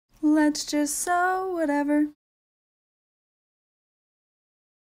let's just sew whatever.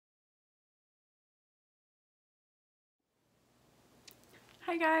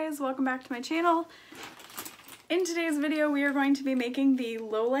 Hi guys, welcome back to my channel. In today's video, we are going to be making the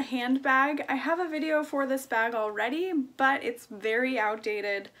Lola handbag. I have a video for this bag already, but it's very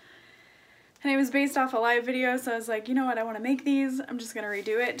outdated. And it was based off a live video, so I was like, you know what, I want to make these. I'm just going to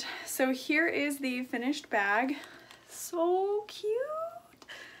redo it. So here is the finished bag. So cute!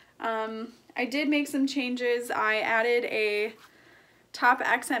 I did make some changes. I added a top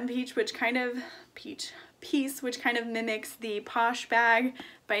accent piece, which kind of mimics the Posh bag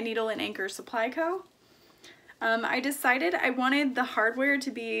by Needle and Anchor Supply Co. I decided I wanted the hardware to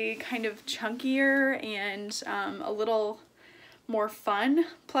be kind of chunkier and a little more fun.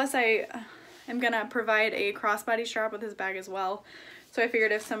 Plus I am gonna provide a crossbody strap with this bag as well. So I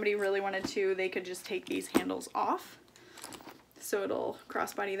figured if somebody really wanted to, they could just take these handles off. So it'll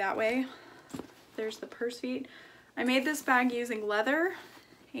crossbody that way. There's the purse feet. I made this bag using leather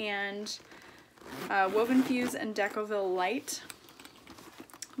and woven fuse and Decoville light.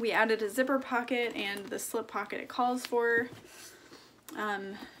 We added a zipper pocket and the slip pocket it calls for.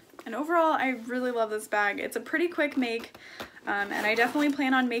 And overall, I really love this bag. It's a pretty quick make, and I definitely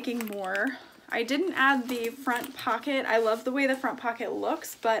plan on making more. I didn't add the front pocket. I love the way the front pocket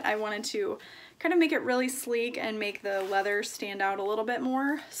looks, but I wanted to kind of make it really sleek and make the leather stand out a little bit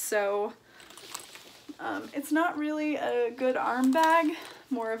more. So it's not really a good arm bag,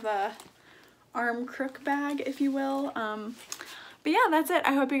 more of a arm crook bag, if you will. But yeah, that's it.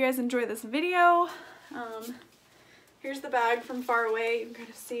 I hope you guys enjoy this video. Here's the bag from far away. You can kind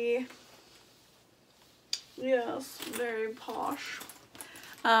of see. Yes, very posh.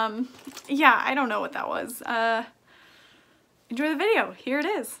 Yeah, I don't know what that was. Enjoy the video. Here it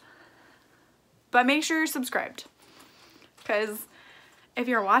is. But make sure you're subscribed, because if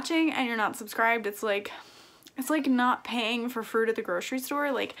you're watching and you're not subscribed, it's like not paying for fruit at the grocery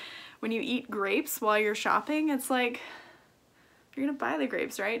store. Like when you eat grapes while you're shopping, it's like, you're gonna buy the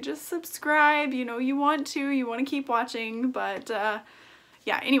grapes, right? Just subscribe, you know, you want to keep watching, but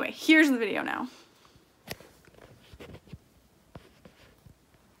yeah, anyway, here's the video now.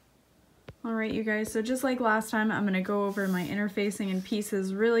 All right, you guys, so just like last time, I'm gonna go over my interfacing and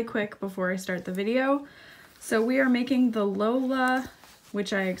pieces really quick before I start the video. So we are making the Lola,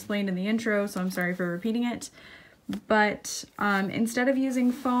 which I explained in the intro, so I'm sorry for repeating it. But instead of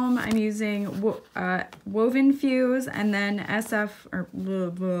using foam, I'm using woven fuse and then and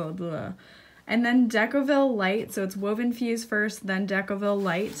then Decoville light. So it's woven fuse first, then Decoville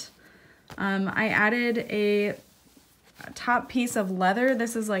light. I added a top piece of leather.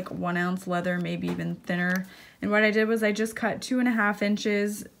 This is like 1 ounce leather, maybe even thinner. And what I did was I just cut 2.5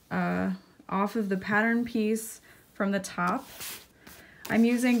 inches off of the pattern piece from the top. I'm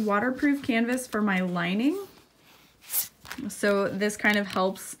using waterproof canvas for my lining. So this kind of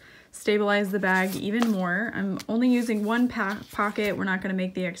helps stabilize the bag even more. I'm only using one pocket. We're not going to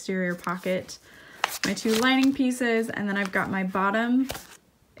make the exterior pocket. My 2 lining pieces, and then I've got my bottom,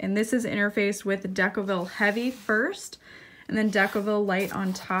 and this is interfaced with Decoville heavy first, and then Decoville light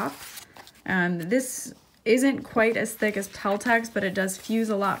on top. This isn't quite as thick as Peltex, but it does fuse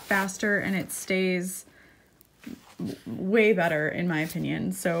a lot faster, and it stays way better in my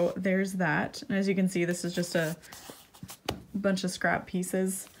opinion. So there's that. And as you can see, this is just a bunch of scrap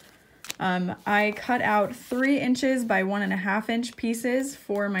pieces. I cut out 3 inches by 1.5 inch pieces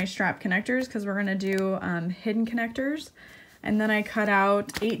for my strap connectors, because we're going to do hidden connectors. And then I cut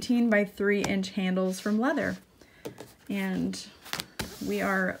out 18 by 3 inch handles from leather. And we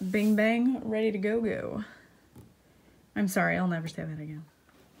are bing bang ready to go. I'm sorry, I'll never say that again.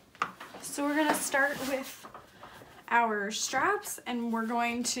 So we're going to start with our straps, and we're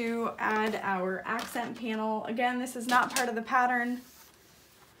going to add our accent panel. Again, this is not part of the pattern,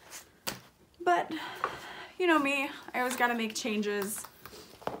 but you know me, I always got to make changes.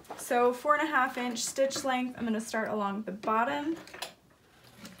 So 4.5 inch stitch length, I'm going to start along the bottom,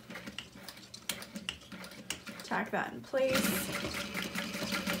 tack that in place.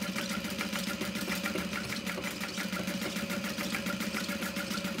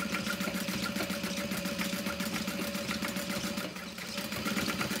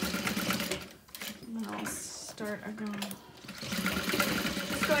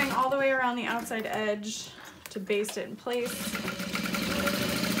 Just going all the way around the outside edge to baste it in place.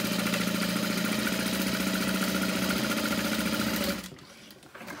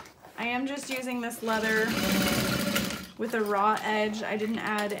 I am just using this leather with a raw edge. I didn't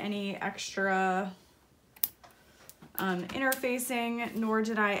add any extra interfacing, nor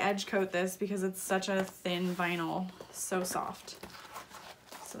did I edge coat this because it's such a thin vinyl, so soft.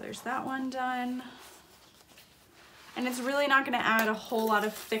 So there's that one done. And it's really not going to add a whole lot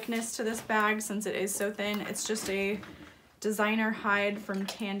of thickness to this bag since it is so thin. It's just a designer hide from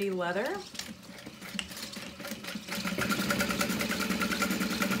Tandy Leather.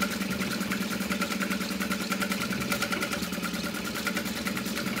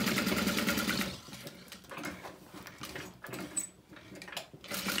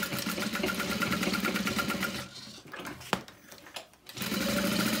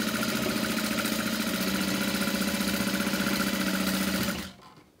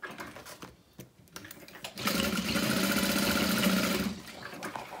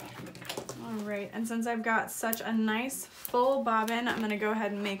 And since I've got such a nice full bobbin, I'm gonna go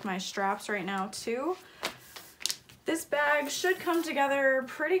ahead and make my straps right now too. This bag should come together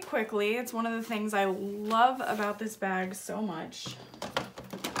pretty quickly. It's one of the things I love about this bag so much.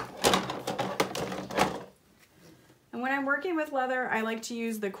 And when I'm working with leather, I like to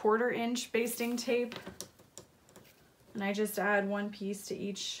use the 1/4 inch basting tape. And I just add one piece to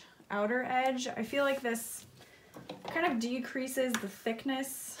each outer edge. I feel like this kind of decreases the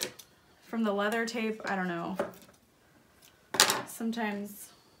thickness from the leather tape. I don't know. Sometimes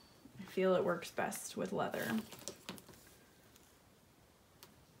I feel it works best with leather.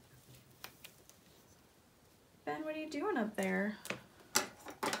 Ben, what are you doing up there?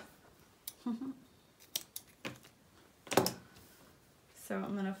 So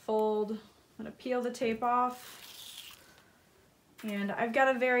I'm gonna fold, I'm gonna peel the tape off. And I've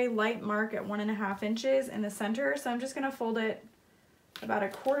got a very light mark at 1.5 inches in the center, so I'm just gonna fold it about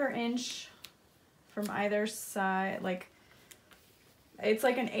 1/4 inch from either side, like it's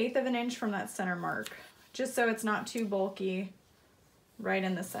like 1/8 of an inch from that center mark, just so it's not too bulky right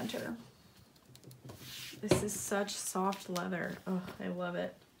in the center. This is such soft leather. Oh, I love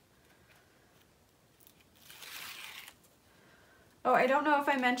it. Oh, I don't know if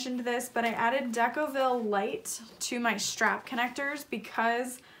I mentioned this, but I added Decoville Light to my strap connectors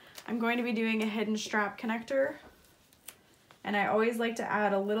because I'm going to be doing a hidden strap connector. And I always like to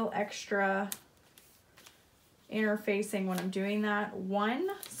add a little extra interfacing when I'm doing that. One,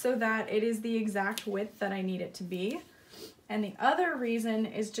 so that it is the exact width that I need it to be. And the other reason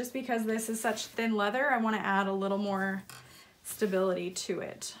is just because this is such thin leather, I want to add a little more stability to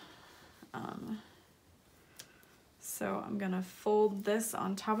it. So I'm gonna fold this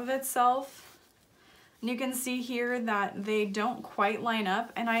on top of itself. And you can see here that they don't quite line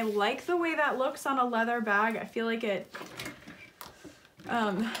up, and I like the way that looks on a leather bag. I feel like it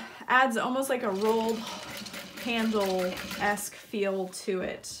adds almost like a rolled handle-esque feel to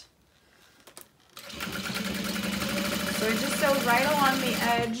it. So I just sew right along the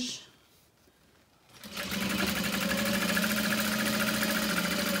edge.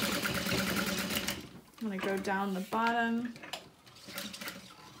 I'm gonna go down the bottom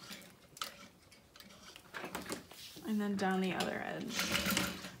and then down the other edge.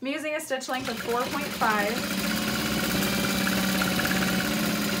 I'm using a stitch length of 4.5.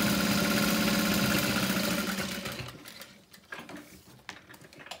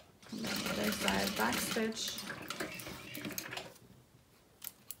 Come down the other side, back stitch.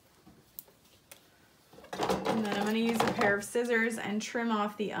 And then I'm gonna use a pair of scissors and trim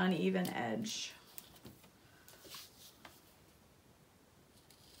off the uneven edge.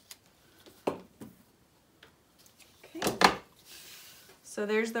 So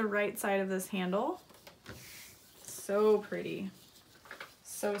there's the right side of this handle. So pretty,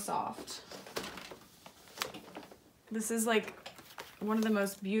 so soft. This is like one of the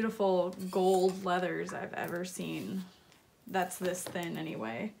most beautiful gold leathers I've ever seen. That's this thin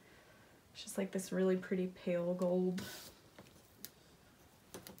anyway. It's just like this really pretty pale gold.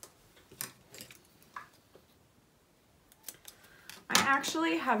 I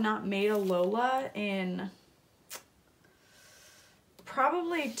actually have not made a Lola in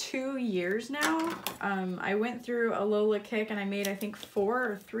probably 2 years now. I went through a Lola kick and I made I think 4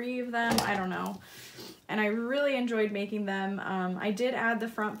 or 3 of them, I don't know. And I really enjoyed making them. I did add the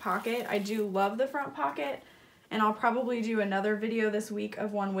front pocket. I do love the front pocket, and I'll probably do another video this week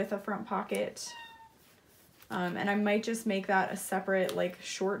of one with a front pocket. And I might just make that a separate like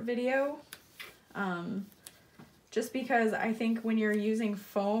short video. Just because I think when you're using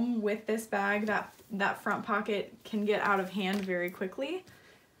foam with this bag, that front pocket can get out of hand very quickly.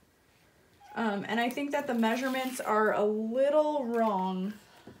 And I think that the measurements are a little wrong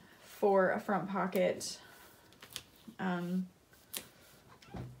for a front pocket. Hi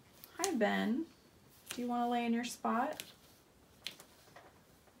Ben, do you want to lay in your spot?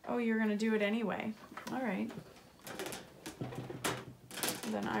 Oh, you're gonna do it anyway. All right.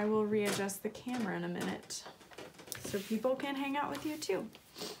 Then I will readjust the camera in a minute so people can hang out with you too.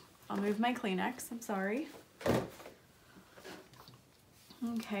 I'll move my Kleenex, I'm sorry.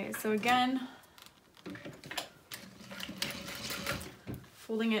 Okay, so again,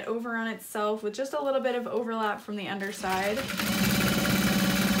 folding it over on itself with just a little bit of overlap from the underside.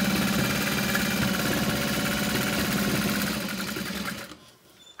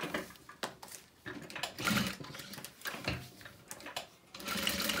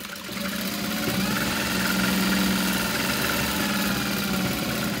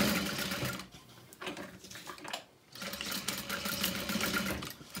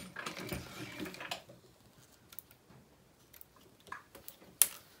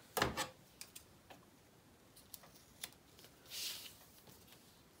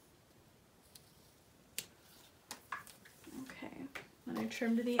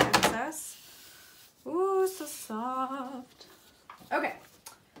 Trim to the excess. Ooh, so soft. Okay,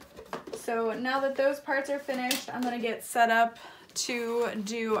 so now that those parts are finished, I'm gonna get set up to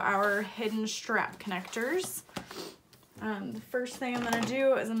do our hidden strap connectors. The first thing I'm gonna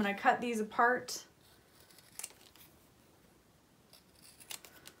do is I'm gonna cut these apart.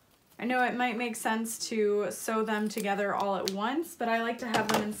 I know it might make sense to sew them together all at once, but I like to have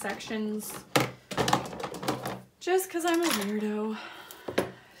them in sections just because I'm a weirdo.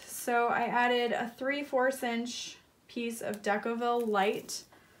 So I added a 3/4 inch piece of Decoville Light,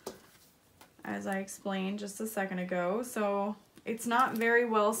 as I explained just a second ago. So it's not very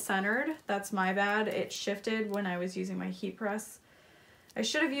well centered. That's my bad. It shifted when I was using my heat press. I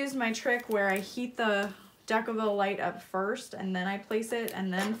should have used my trick where I heat the Decoville Light up first and then I place it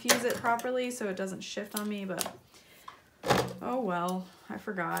and then fuse it properly so it doesn't shift on me, but oh well, I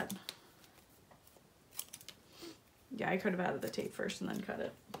forgot. Yeah, I could have added the tape first and then cut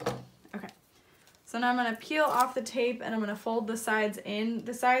it. Okay, so now I'm gonna peel off the tape and I'm gonna fold the sides in.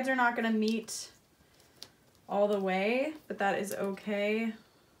 The sides are not gonna meet all the way, but that is okay.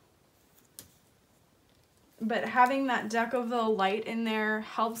 But having that Decoville Light in there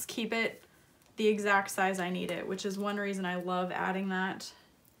helps keep it the exact size I need it, which is one reason I love adding that,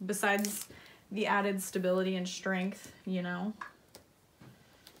 besides the added stability and strength, you know.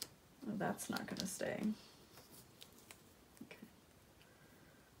 That's not gonna stay.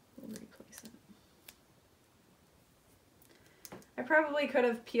 Replace it. I probably could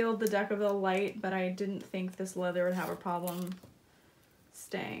have peeled the Decoville Light, but I didn't think this leather would have a problem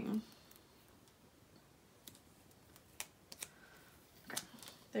staying. Okay,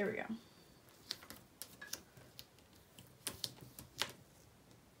 there we go.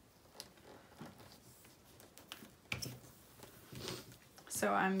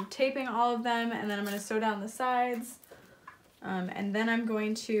 So I'm taping all of them and then I'm going to sew down the sides. And then I'm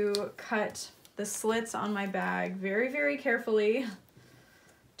going to cut the slits on my bag very, very carefully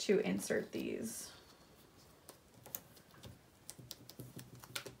to insert these.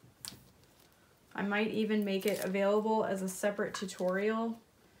 I might even make it available as a separate tutorial.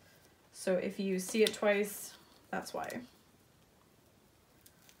 So if you see it twice, that's why.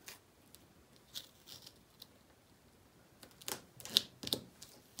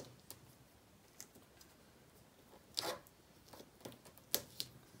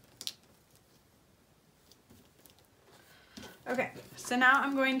 Okay, so now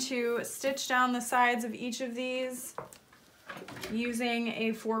I'm going to stitch down the sides of each of these using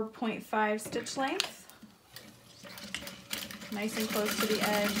a 4.5 stitch length, nice and close to the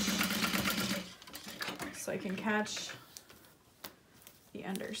edge, so I can catch the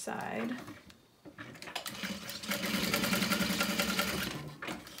underside.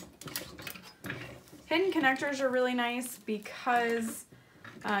 Hidden connectors are really nice because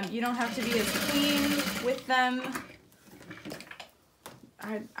you don't have to be as clean with them.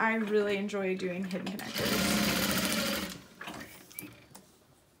 I really enjoy doing hidden connectors.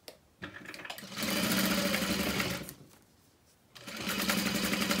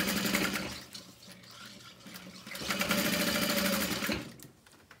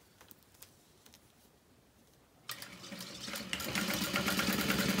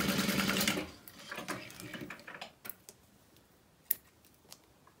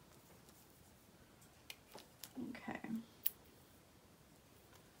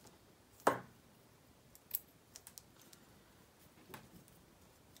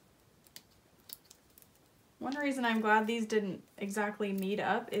 One reason I'm glad these didn't exactly meet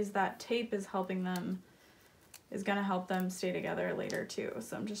up is that tape is helping them, is gonna help them stay together later too.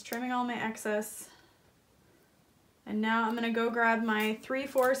 So I'm just trimming all my excess. And now I'm gonna go grab my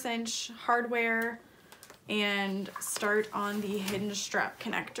 3/4 inch hardware and start on the hidden strap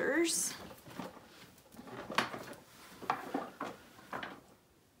connectors.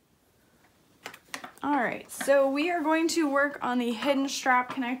 All Alright, so we are going to work on the hidden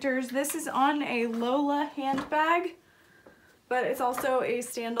strap connectors. This is on a Lola handbag, but it's also a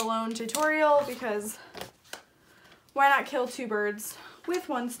standalone tutorial because why not kill two birds with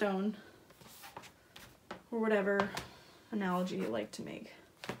one stone? Or whatever analogy you like to make.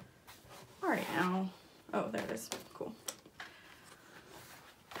 Alright now. Oh, there it is. Cool.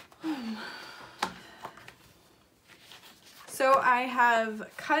 So I have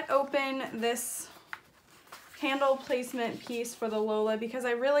cut open this handle placement piece for the Lola because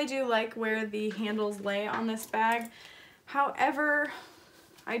I really do like where the handles lay on this bag. However,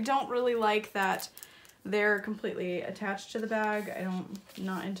 I don't really like that they're completely attached to the bag.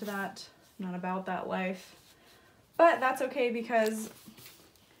 Not into that, not about that life. But that's okay because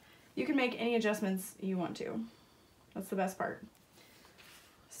you can make any adjustments you want to. That's the best part.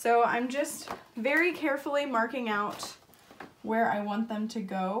 So I'm just very carefully marking out where I want them to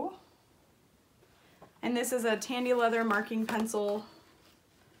go. And this is a Tandy Leather marking pencil.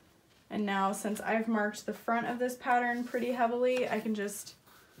 And now since I've marked the front of this pattern pretty heavily, I can just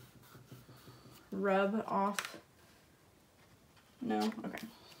rub off. No? Okay.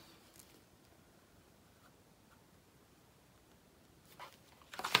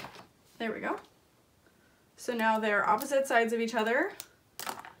 There we go. So now they're opposite sides of each other.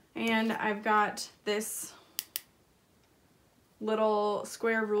 And I've got this little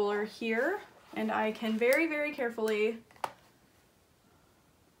square ruler here. And I can very, very carefully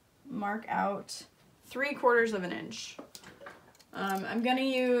mark out 3/4 of an inch. I'm gonna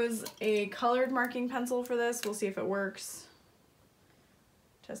use a colored marking pencil for this. We'll see if it works.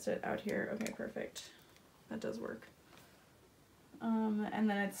 Test it out here. Okay, perfect. That does work. And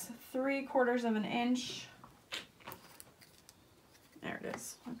then it's 3/4 of an inch. There it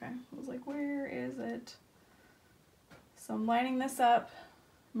is. Okay, I was like, where is it? So I'm lining this up,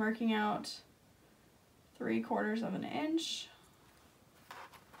 marking out 3/4 of an inch.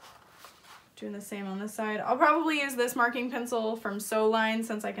 Doing the same on this side. I'll probably use this marking pencil from Sew Line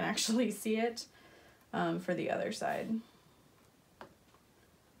since I can actually see it for the other side.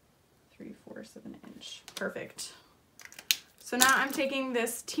 3/4 of an inch. Perfect. So now I'm taking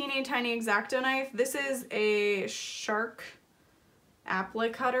this teeny tiny X-Acto knife. This is a Shark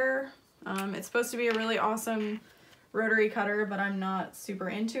applique cutter. It's supposed to be a really awesome rotary cutter, but I'm not super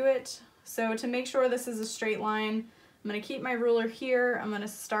into it. So to make sure this is a straight line, I'm going to keep my ruler here. I'm going to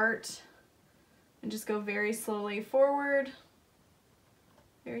start and just go very slowly forward.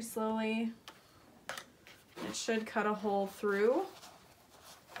 Very slowly. It should cut a hole through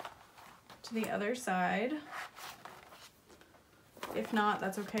to the other side. If not,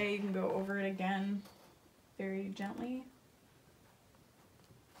 that's okay. You can go over it again very gently.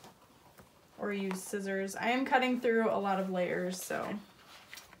 Or use scissors. I am cutting through a lot of layers, so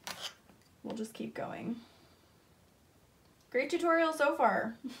we'll just keep going. Great tutorial so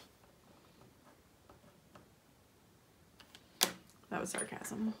far. That was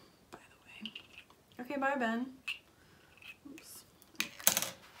sarcasm, by the way. Okay, bye, Ben. Oops.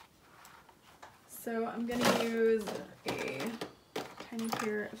 So I'm gonna use a tiny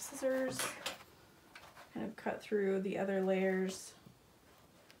pair of scissors, kind of cut through the other layers.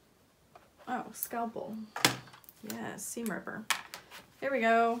 Oh, scalpel. Yes, seam ripper. There we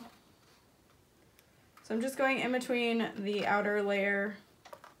go. So I'm just going in between the outer layer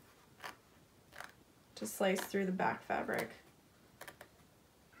to slice through the back fabric.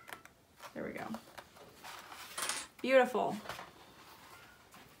 There we go. Beautiful.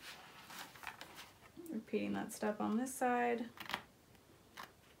 Repeating that step on this side.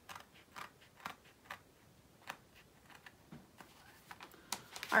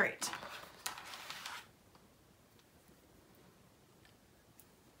 All right.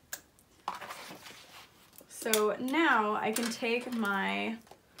 So now I can take my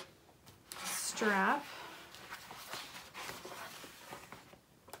strap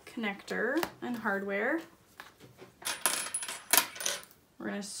connector and hardware. We're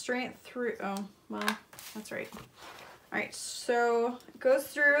gonna straight through, oh, well, that's right. All right, so it goes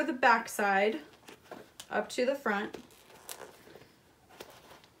through the back side up to the front.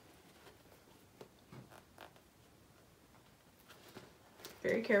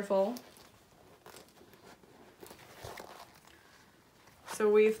 Very careful. So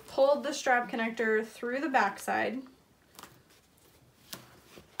we've pulled the strap connector through the back side,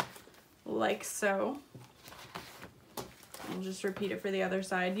 like so. I'll just repeat it for the other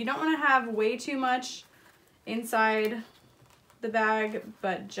side. You don't want to have way too much inside the bag,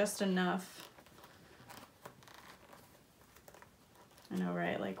 but just enough. I know,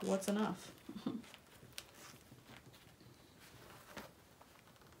 right? Like, what's enough?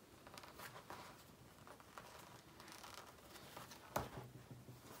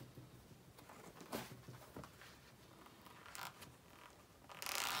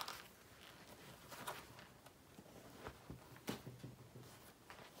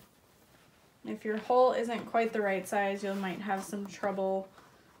 If your hole isn't quite the right size, you might have some trouble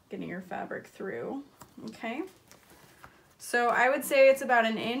getting your fabric through. Okay, so I would say it's about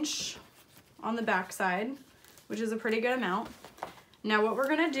 1 inch on the back side, which is a pretty good amount. Now what we're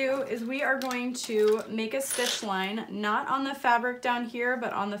gonna do is we are going to make a stitch line, not on the fabric down here,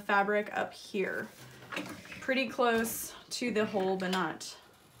 but on the fabric up here. Pretty close to the hole, but not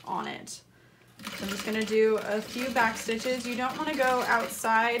on it. So I'm just gonna do a few back stitches. You don't wanna go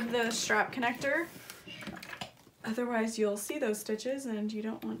outside the strap connector, otherwise you'll see those stitches and you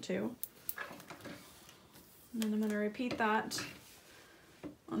don't want to. And then I'm gonna repeat that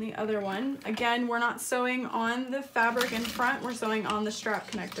on the other one. Again, we're not sewing on the fabric in front, we're sewing on the strap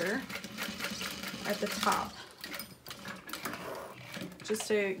connector at the top, just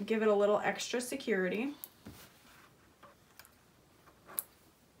to give it a little extra security.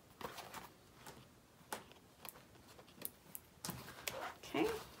 Okay,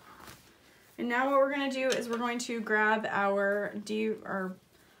 and now what we're gonna do is we're going to grab our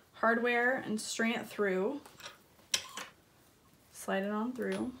hardware and string it through. Slide it on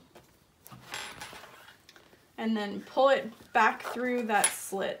through, and then pull it back through that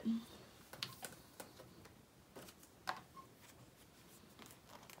slit.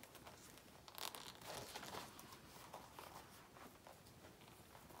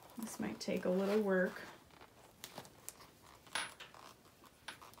 This might take a little work.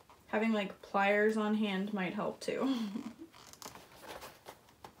 Having like pliers on hand might help too.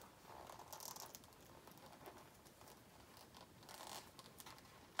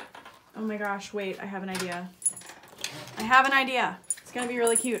 Oh my gosh, wait, I have an idea. I have an idea. It's gonna be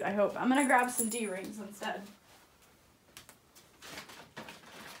really cute, I hope. I'm gonna grab some D-rings instead.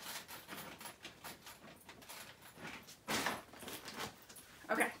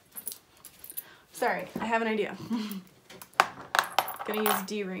 Okay. Sorry, I have an idea. Gonna use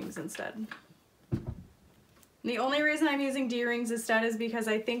D-rings instead. The only reason I'm using D-rings instead is because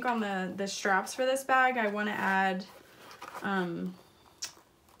I think on the straps for this bag, I wanna add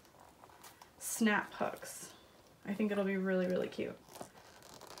snap hooks. I think it'll be really, really cute.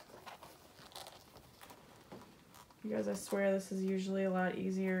 You guys, I swear this is usually a lot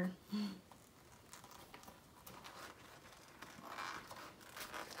easier.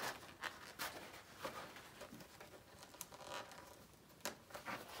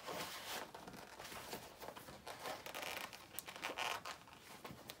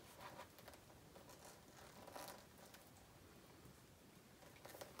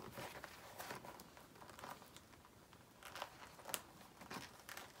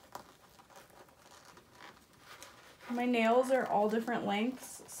 My nails are all different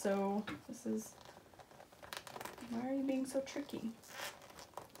lengths, so this is, why are you being so tricky?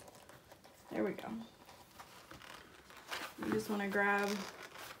 There we go. You just want to grab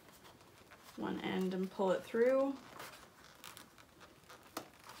one end and pull it through.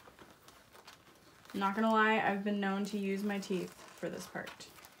 I'm not gonna lie, I've been known to use my teeth for this part.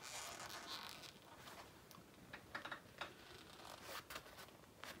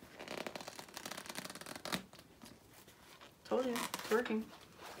 Told you, it's working.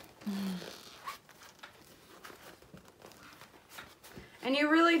 And you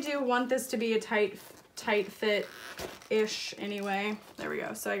really do want this to be a tight fit-ish anyway. There we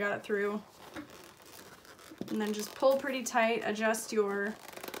go, so I got it through. And then just pull pretty tight, adjust your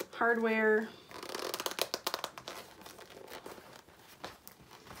hardware.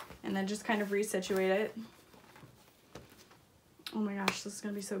 And then just kind of resituate it. Oh my gosh, this is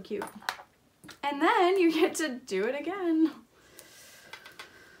gonna be so cute. And then you get to do it again.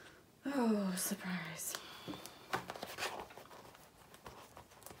 Oh, surprise.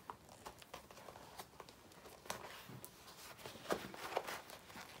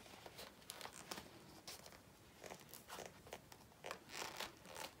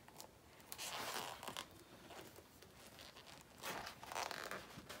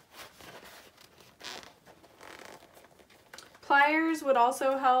 Pliers would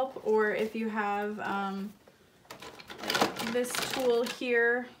also help, or if you have like this tool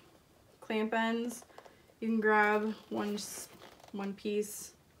here, clamp ends, you can grab one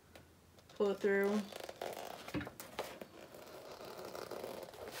piece, pull it through.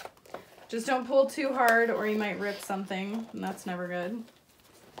 Just don't pull too hard or you might rip something, and that's never good.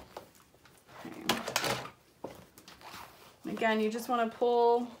 Okay. Again, you just want to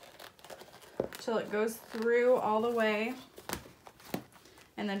pull till it goes through all the way.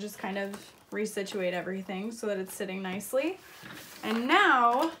 And then just kind of resituate everything so that it's sitting nicely. And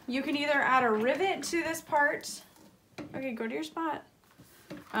now you can either add a rivet to this part. Okay, go to your spot.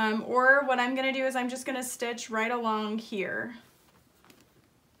 Or what I'm gonna do is I'm just gonna stitch right along here.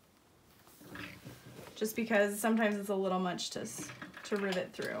 just because sometimes it's a little much to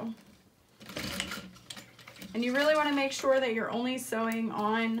rivet through. And you really want to make sure that you're only sewing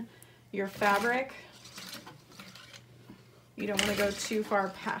on your fabric. You don't want to go too far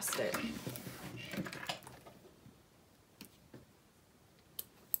past it.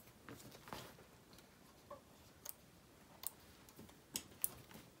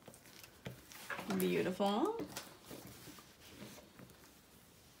 Beautiful.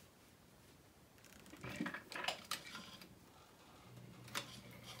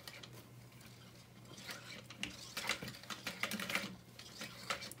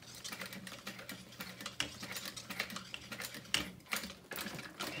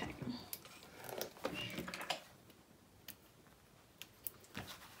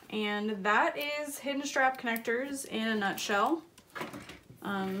 And that is hidden strap connectors in a nutshell.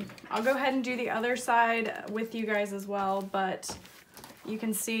 I'll go ahead and do the other side with you guys as well, but you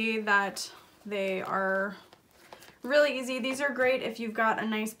can see that they are really easy. These are great if you've got a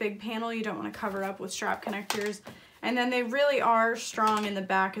nice big panel you don't want to cover up with strap connectors. And then they really are strong in the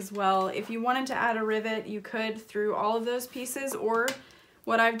back as well. If you wanted to add a rivet, you could through all of those pieces, or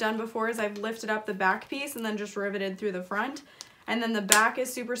what I've done before is I've lifted up the back piece and then just riveted through the front. And then the back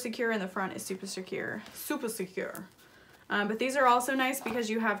is super secure and the front is super secure. Super secure. But these are also nice because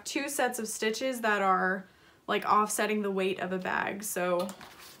you have two sets of stitches that are like offsetting the weight of a bag. So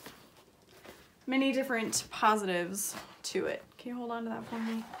many different positives to it. Can you hold on to that for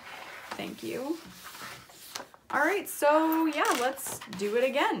me? Thank you. All right, so yeah, let's do it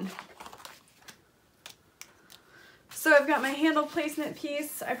again. So I've got my handle placement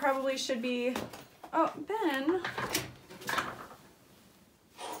piece. I probably should be, oh, Ben.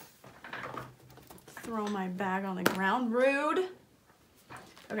 Throw my bag on the ground, rude.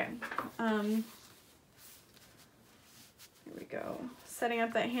 Okay, here we go. Setting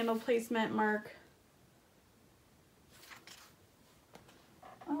up that handle placement mark.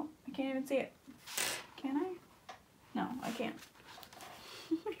 Oh, I can't even see it. Can I? No, I can't.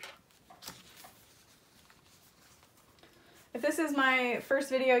 If this is my first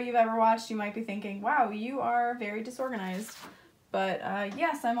video you've ever watched, you might be thinking, wow, you are very disorganized. But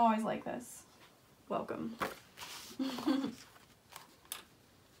yes, I'm always like this. Welcome.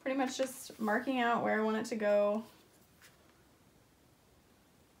 Pretty much just marking out where I want it to go.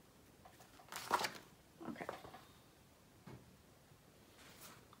 Okay.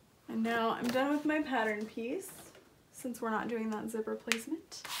 And now I'm done with my pattern piece, since we're not doing that zipper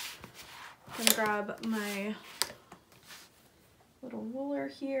placement. I'm gonna grab my little ruler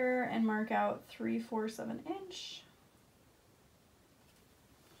here and mark out 3/4 of an inch.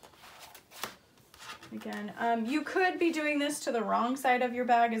 Again, you could be doing this to the wrong side of your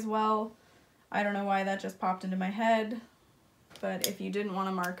bag as well. I don't know why that just popped into my head, but if you didn't want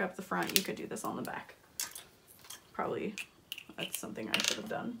to mark up the front, you could do this on the back. Probably that's something I should have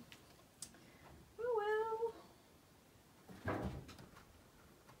done. Oh well.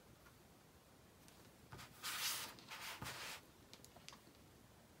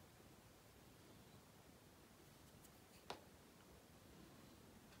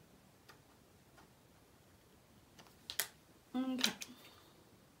 Okay.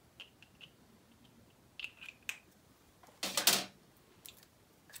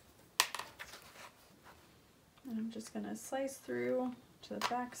 And I'm just going to slice through to the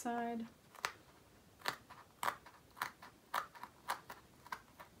back side.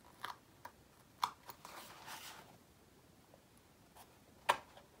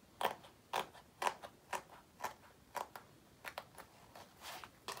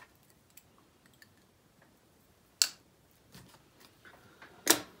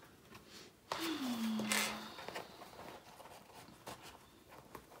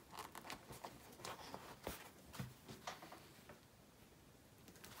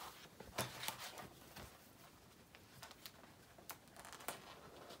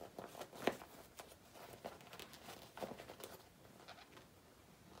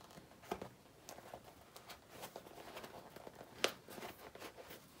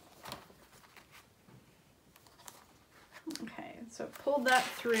 Okay, so pulled that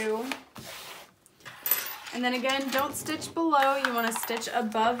through. And then again, don't stitch below. You want to stitch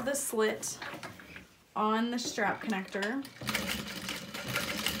above the slit on the strap connector.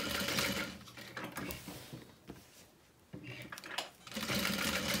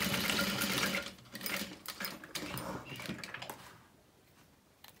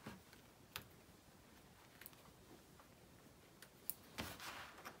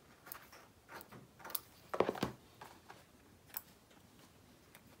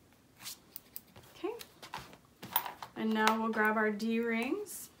 And now we'll grab our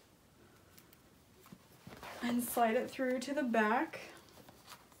D-rings. And slide it through to the back.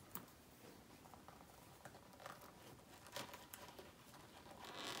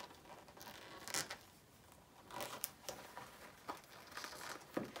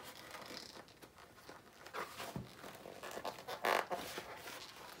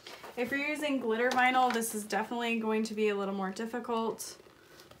 If you're using glitter vinyl, this is definitely going to be a little more difficult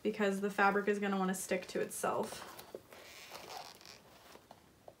because the fabric is going to want to stick to itself.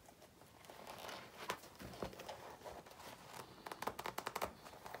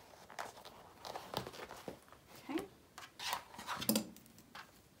 Okay.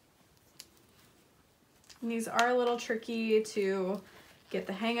 And these are a little tricky to get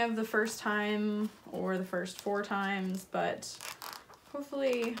the hang of the first time or the first 4 times, but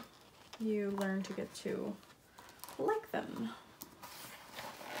hopefully you learn to get to like them.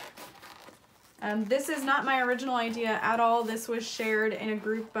 This is not my original idea at all. This was shared in a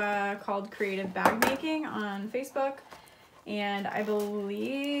group called Creative Bag Making on Facebook, and I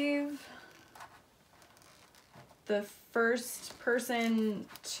believe the first person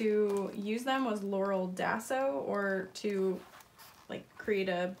to use them was Laurel Dasso, or to like create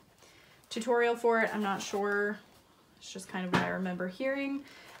a tutorial for it. I'm not sure. It's just kind of what I remember hearing.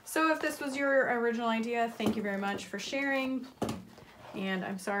 So if this was your original idea, thank you very much for sharing. And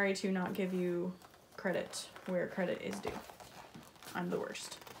I'm sorry to not give you credit where credit is due. I'm the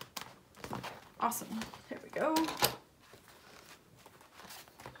worst. Awesome. There we go.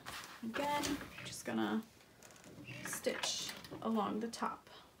 Again, just gonna stitch along the top.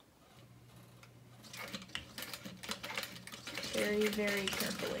 Very, very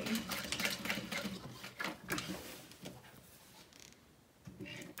carefully.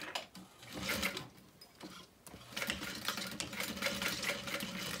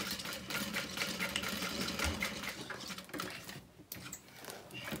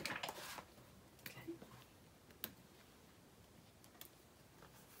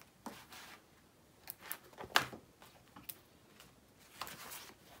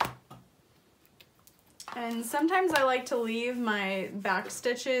 And sometimes I like to leave my back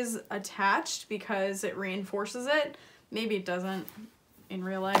stitches attached because it reinforces it. Maybe it doesn't in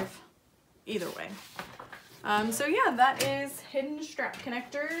real life. Either way. So yeah, that is hidden strap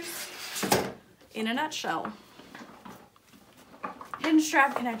connectors in a nutshell. Hidden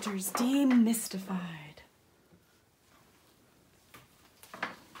strap connectors demystified.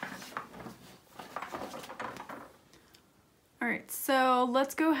 All right, so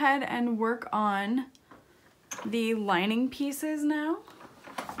let's go ahead and work on the lining pieces now.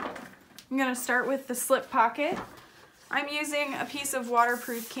 I'm gonna start with the slip pocket. I'm using a piece of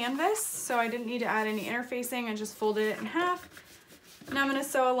waterproof canvas, so I didn't need to add any interfacing. I just folded it in half. And I'm gonna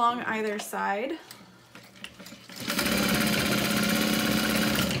sew along either side.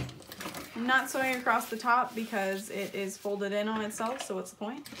 I'm not sewing across the top because it is folded in on itself, so what's the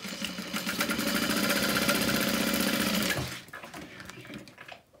point?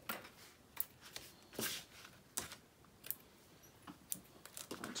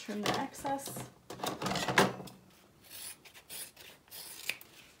 Trim the excess.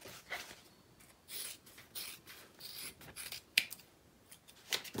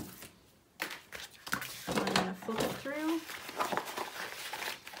 I'm going to flip it through.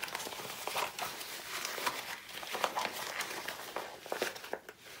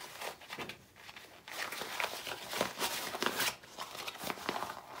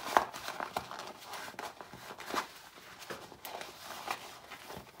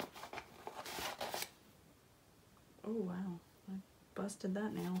 Oh wow, I busted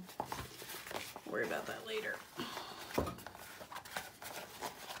that nail. We'll worry about that later.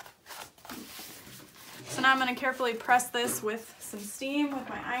 So now I'm going to carefully press this with some steam with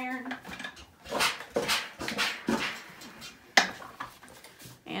my iron.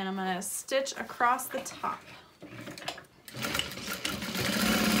 And I'm going to stitch across the top.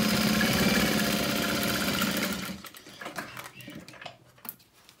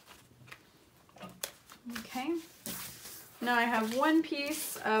 Okay. Now I have one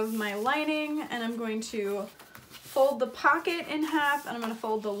piece of my lining, and I'm going to fold the pocket in half, and I'm going to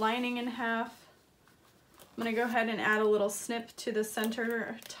fold the lining in half. I'm going to go ahead and add a little snip to the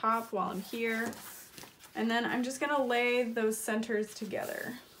center top while I'm here, and then I'm just going to lay those centers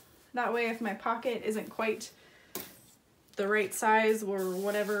together. That way, if my pocket isn't quite the right size or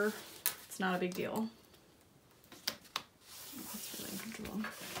whatever, it's not a big deal. That's really uncomfortable.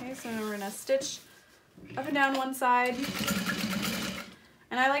 Okay, so now we're going to stitch up and down one side,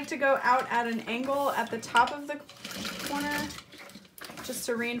 and I like to go out at an angle at the top of the corner just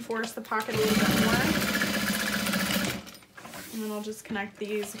to reinforce the pocket a little bit more. And then I'll just connect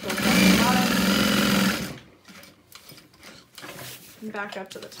these both top and bottom. and back up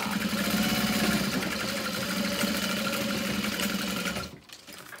to the top.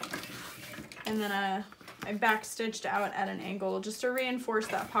 And then I back stitched out at an angle just to reinforce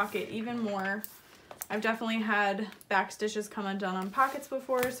that pocket even more. I've definitely had back stitches come undone on pockets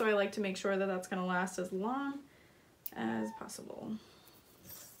before, so I like to make sure that that's going to last as long as possible.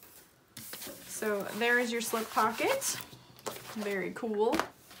 So there is your slip pocket. Very cool.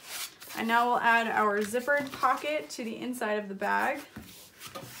 I now will add our zippered pocket to the inside of the bag.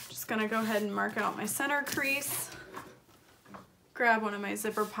 Just gonna go ahead and mark out my center crease. Grab one of my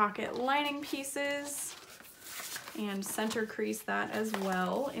zipper pocket lining pieces and center crease that as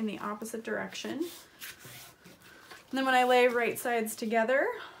well in the opposite direction. And then when I lay right sides together,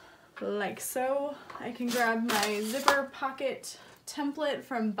 like so, I can grab my zipper pocket template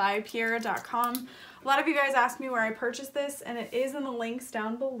from buypierre.com. A lot of you guys asked me where I purchased this, and it is in the links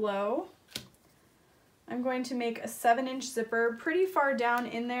down below. I'm going to make a 7-inch zipper pretty far down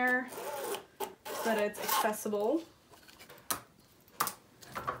in there so that it's accessible.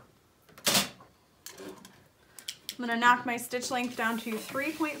 I'm going to knock my stitch length down to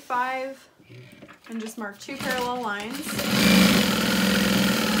 3.5 and just mark 2 parallel lines.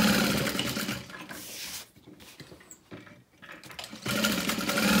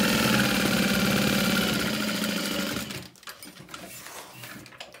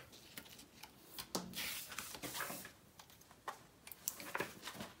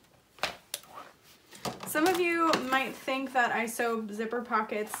 Some of you might think that I sew zipper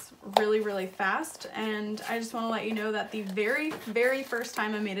pockets really fast, and I just want to let you know that the very first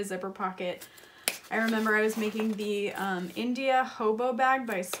time I made a zipper pocket, I remember I was making the India Hobo bag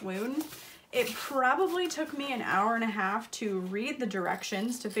by Swoon. It probably took me an hour and a half to read the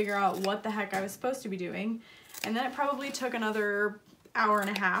directions to figure out what the heck I was supposed to be doing, and then it probably took another hour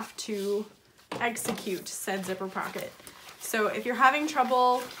and a half to execute said zipper pocket. So if you're having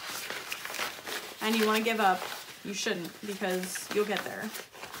trouble and you want to give up, you shouldn't, because you'll get there.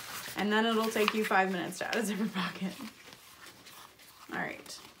 And then it'll take you 5 minutes to add a zipper pocket. All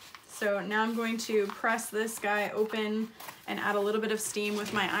right, so now I'm going to press this guy open and add a little bit of steam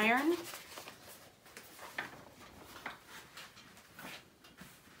with my iron.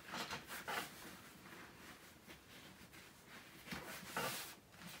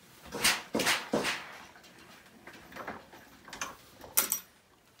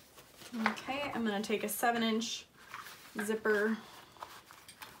 Okay, I'm going to take a 7-inch zipper,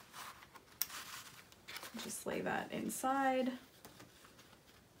 just lay that inside.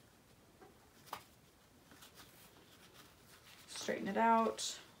 Straighten it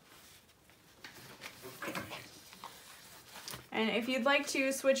out. And if you'd like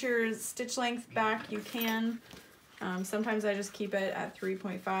to switch your stitch length back, you can. Sometimes I just keep it at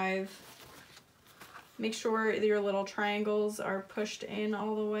 3.5. Make sure your little triangles are pushed in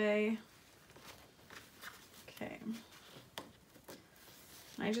all the way. Okay.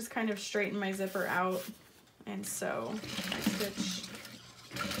 I just kind of straighten my zipper out and sew my stitch.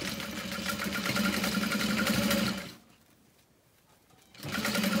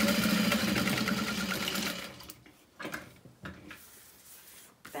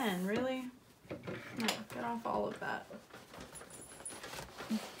 Ben, really? No, get off all of that.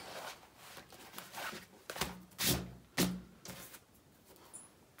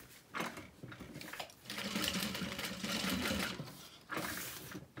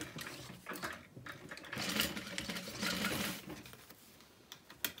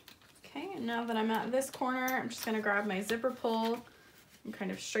 Now that I'm at this corner, I'm just going to grab my zipper pull and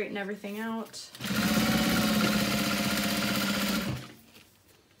kind of straighten everything out.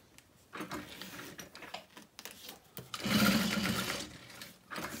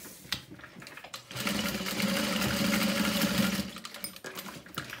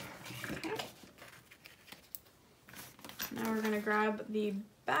 Okay. Now we're going to grab the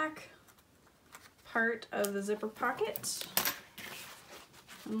back part of the zipper pocket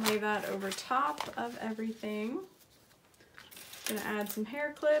and lay that over top of everything. I'm gonna add some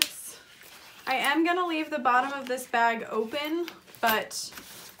hair clips. I am gonna leave the bottom of this bag open,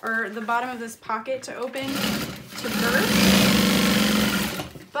 or the bottom of this pocket to open to birth,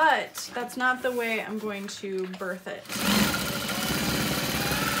 but that's not the way I'm going to birth it.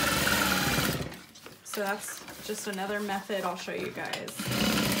 So that's just another method I'll show you guys.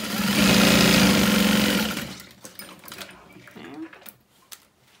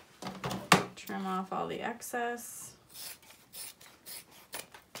 Trim off all the excess.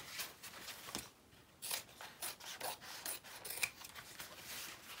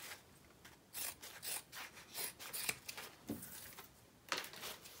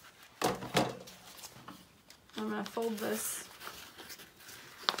 I'm going to fold this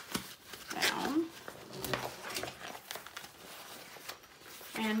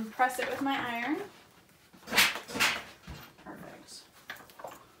and press it with my iron. Perfect.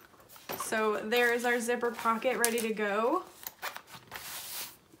 So there's our zipper pocket ready to go.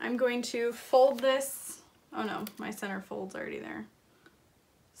 I'm going to fold this. Oh no, my center fold's already there.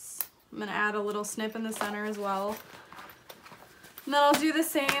 I'm gonna add a little snip in the center as well. And then I'll do the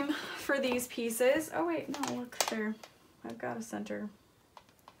same for these pieces. Oh wait, no, look there. I've got a center.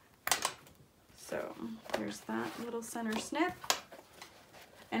 So there's that little center snip.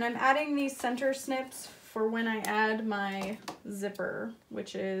 And I'm adding these center snips for when I add my zipper,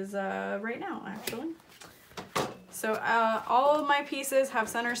 which is right now actually. So all of my pieces have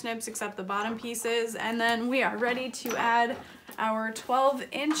center snips except the bottom pieces, and then we are ready to add our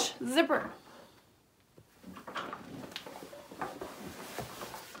 12-inch zipper.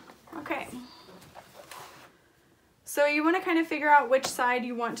 Okay. So you want to kind of figure out which side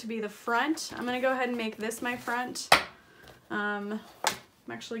you want to be the front. I'm going to go ahead and make this my front. I'm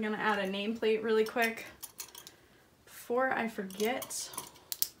actually going to add a nameplate really quick. Before I forget,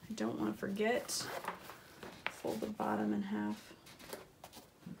 I don't want to forget, fold the bottom in half.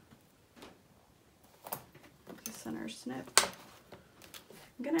 The center snip.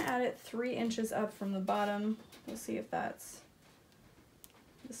 I'm going to add it 3 inches up from the bottom. We'll see if that's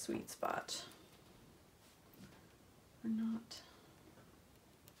the sweet spot or not.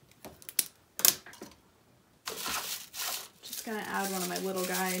 Just gonna add one of my little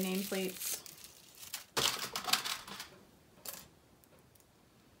guy nameplates.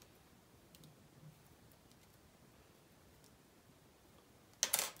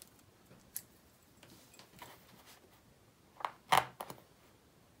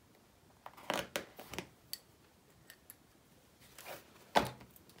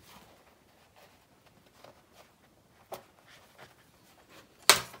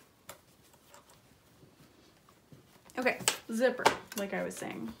 Okay, zipper, like I was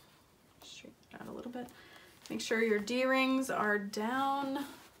saying. Straighten it out a little bit. Make sure your D-rings are down.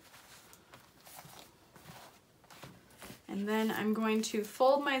 And then I'm going to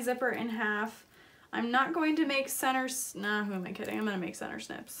fold my zipper in half. I'm not going to make center, nah, who am I kidding? I'm gonna make center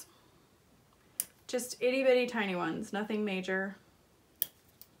snips. Just itty bitty tiny ones, nothing major.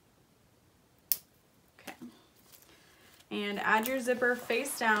 Okay. And add your zipper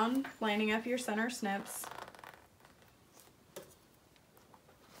face down, lining up your center snips.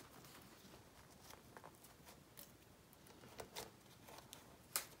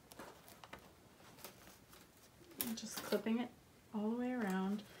 Just clipping it all the way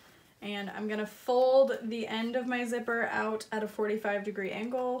around. And I'm gonna fold the end of my zipper out at a 45-degree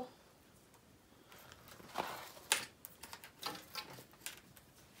angle.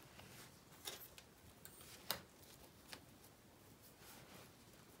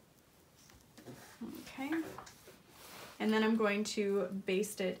 Okay. And then I'm going to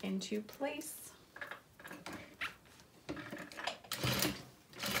baste it into place.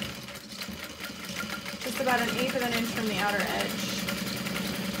 About 1/8 of an inch from the outer edge.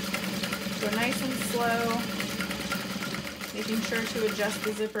 Go nice and slow, making sure to adjust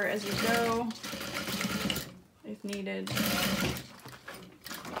the zipper as you go, if needed.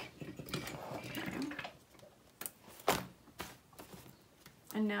 Okay.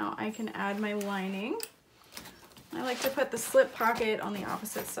 And now I can add my lining. I like to put the slip pocket on the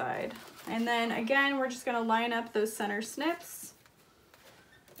opposite side. And then again, we're just gonna line up those center snips.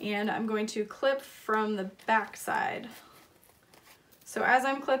 And I'm going to clip from the back side. So as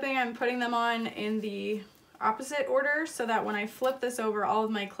I'm clipping, I'm putting them on in the opposite order so that when I flip this over, all of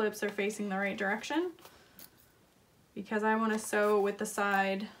my clips are facing the right direction. Because I want to sew with the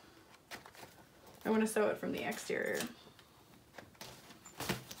side, I want to sew it from the exterior.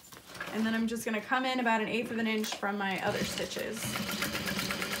 And then I'm just going to come in about 1/8 of an inch from my other stitches.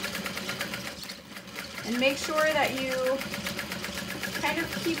 And make sure that you kind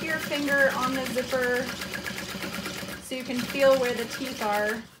of keep your finger on the zipper so you can feel where the teeth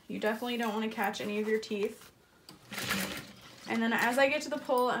are. You definitely don't want to catch any of your teeth. And then as I get to the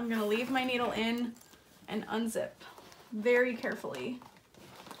pull, I'm going to leave my needle in and unzip very carefully.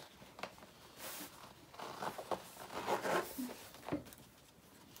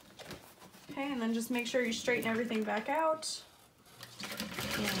 Okay, and then just make sure you straighten everything back out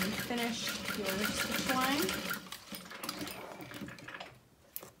and finish your stitch line.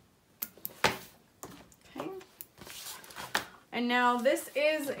 And now this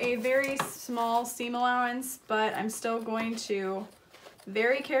is a very small seam allowance, but I'm still going to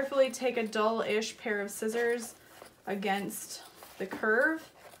very carefully take a dull-ish pair of scissors against the curve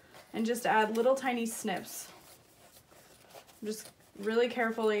and just add little tiny snips. Just really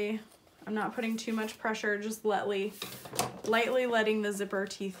carefully. I'm not putting too much pressure, just lightly lightly letting the zipper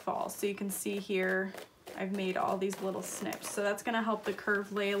teeth fall. So you can see here, I've made all these little snips. So that's gonna help the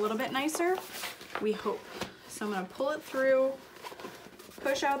curve lay a little bit nicer, we hope. So I'm gonna pull it through,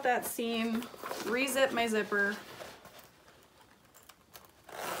 push out that seam, re-zip my zipper,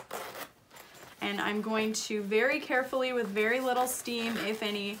 and I'm going to very carefully, with very little steam, if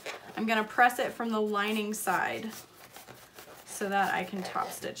any, I'm gonna press it from the lining side so that I can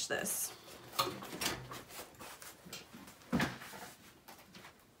top stitch this.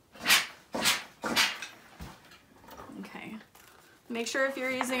 Okay, make sure if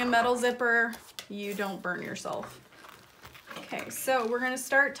you're using a metal zipper, you don't burn yourself. Okay, so we're gonna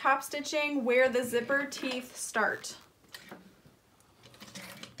start top stitching where the zipper teeth start.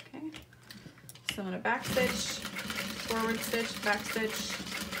 Okay, so I'm gonna back stitch, forward stitch, back stitch.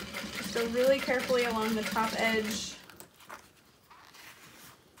 Just go really carefully along the top edge,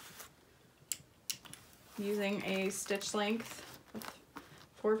 using a stitch length of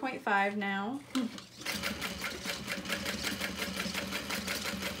 4.5 now.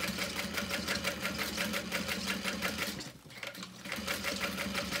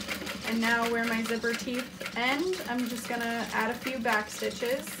 And now where my zipper teeth end, I'm just gonna add a few back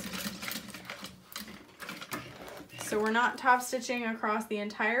stitches. So we're not top stitching across the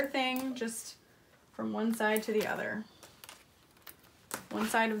entire thing, just from one side to the other. One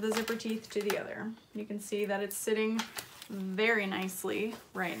side of the zipper teeth to the other. You can see that it's sitting very nicely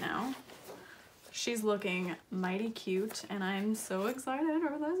right now. She's looking mighty cute, and I'm so excited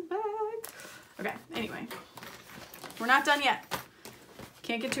over this bag. Okay, anyway, we're not done yet.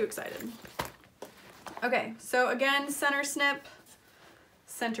 Can't get too excited. Okay, so again, center snip,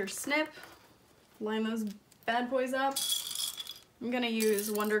 line those bad boys up. I'm gonna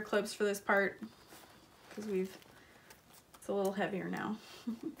use Wonder Clips for this part because it's a little heavier now.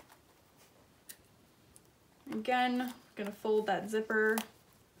 Again, gonna fold that zipper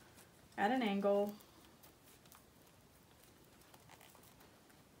at an angle.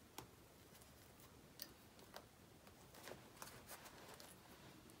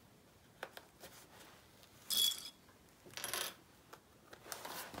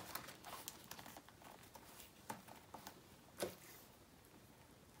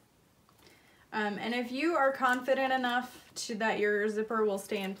 And if you are confident enough that your zipper will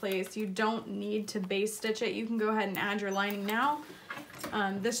stay in place, you don't need to base stitch it. You can go ahead and add your lining now.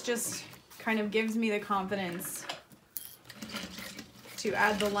 This just kind of gives me the confidence to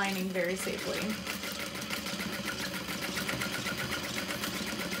add the lining very safely.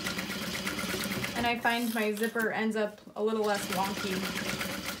 And I find my zipper ends up a little less wonky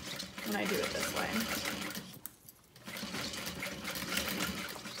when I do it this way.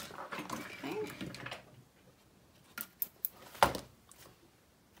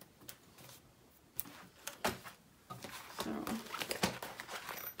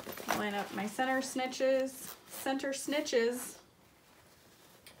 Line up my center snitches.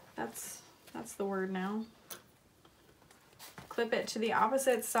 That's the word now. Clip it to the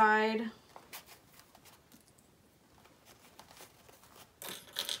opposite side.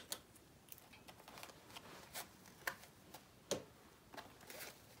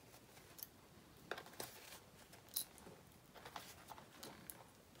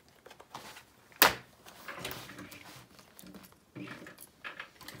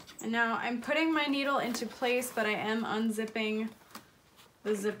 And now I'm putting my needle into place, but I am unzipping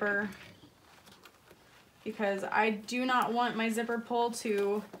the zipper because I do not want my zipper pull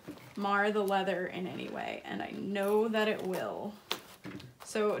to mar the leather in any way, and I know that it will.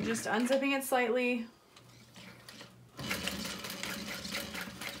 So just unzipping it slightly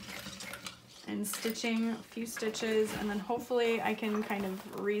and stitching a few stitches, and then hopefully I can kind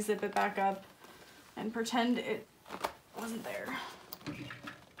of re-zip it back up and pretend it wasn't there.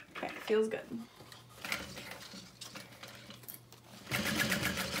 Okay, feels good.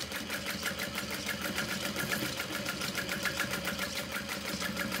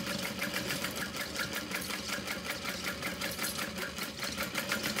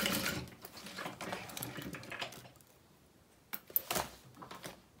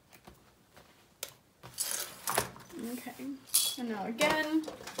 Okay, and now again,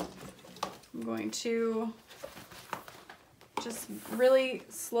 I'm going to just really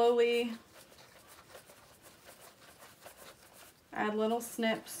slowly add little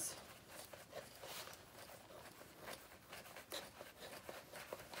snips.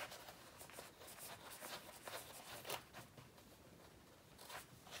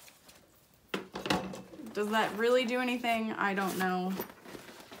 Does that really do anything? I don't know,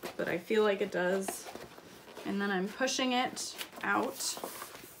 but I feel like it does. And then I'm pushing it out,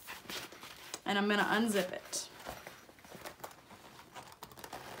 and I'm gonna unzip it.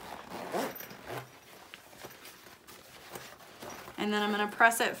 And then I'm gonna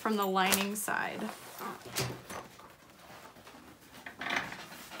press it from the lining side.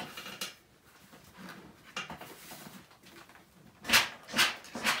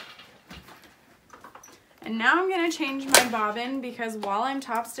 And now I'm gonna change my bobbin because while I'm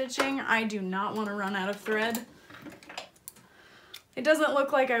top stitching, I do not want to run out of thread. It doesn't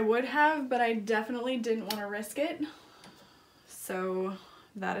look like I would have, but I definitely didn't want to risk it. So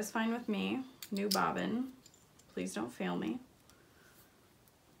that is fine with me. New bobbin. Please don't fail me.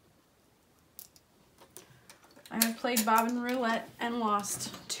 I have played bobbin roulette and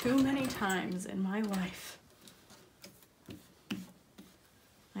lost too many times in my life.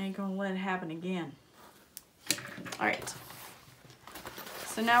 I ain't gonna let it happen again. All right,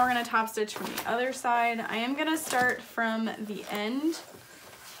 so now we're gonna top stitch from the other side. I am gonna start from the end.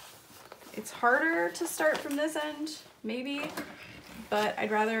 It's harder to start from this end, maybe, but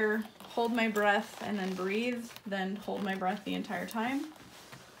I'd rather hold my breath and then breathe than hold my breath the entire time.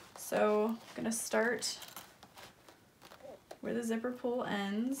 So I'm gonna start where the zipper pull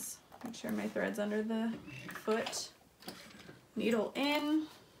ends. Make sure my thread's under the foot. Needle in.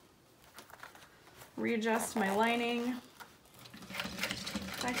 Readjust my lining,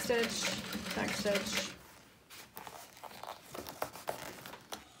 back stitch, back stitch.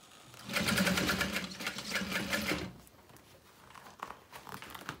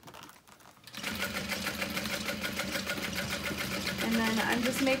 And then I'm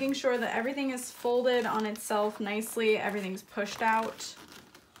just making sure that everything is folded on itself nicely, everything's pushed out.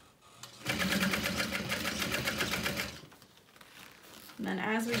 And then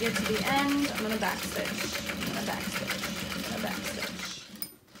as we get to the end, I'm gonna back stitch, I'm gonna back stitch, I'm gonna back stitch.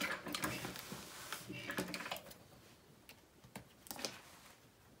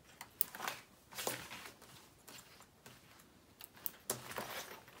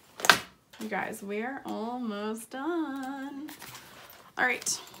 You guys, we're almost done. All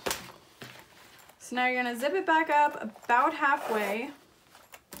right. So now you're gonna zip it back up about halfway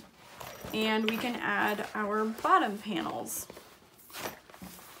and we can add our bottom panels.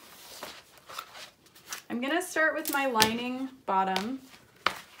 I'm gonna start with my lining bottom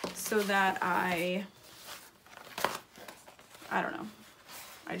so that I don't know,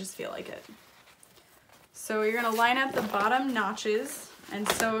 I just feel like it. So you're gonna line up the bottom notches and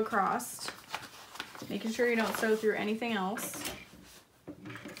sew across, making sure you don't sew through anything else.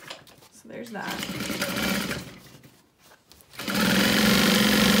 So there's that.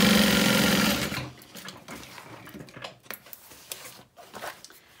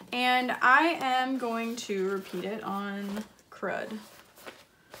 And I am going to repeat it on crud.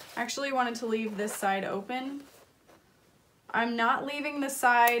 I actually wanted to leave this side open. I'm not leaving the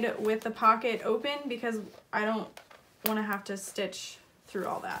side with the pocket open because I don't want to have to stitch through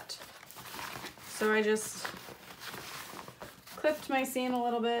all that. So I just clipped my seam a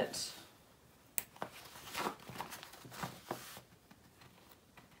little bit.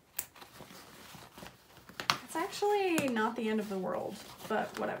 It's actually not the end of the world,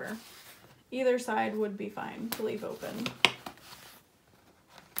 but whatever. Either side would be fine to leave open.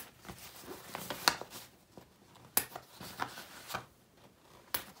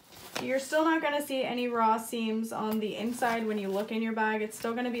 You're still not going to see any raw seams on the inside when you look in your bag. It's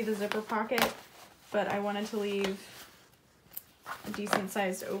still going to be the zipper pocket, but I wanted to leave a decent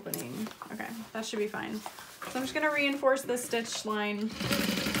sized opening. Okay, that should be fine. So I'm just going to reinforce this stitch line.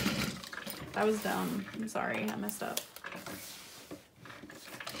 That was dumb. I'm sorry, I messed up.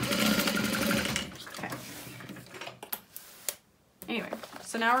 Okay. Anyway,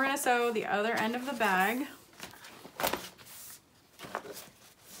 so now we're going to sew the other end of the bag.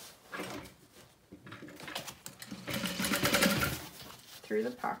 Through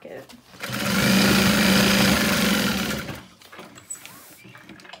the pocket.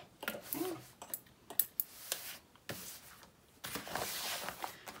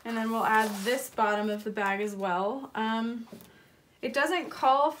 And then we'll add this bottom of the bag as well. It doesn't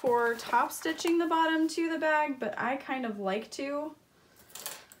call for top stitching the bottom to the bag, but I kind of like to,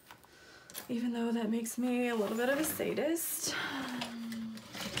 even though that makes me a little bit of a sadist.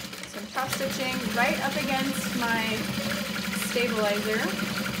 So I'm top stitching right up against my stabilizer.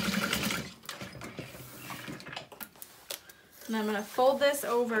 And I'm going to fold this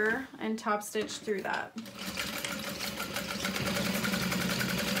over and top stitch through that.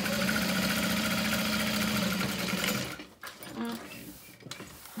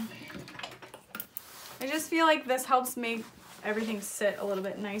 I just feel like this helps make everything sit a little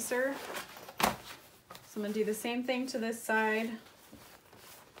bit nicer. So I'm going to do the same thing to this side.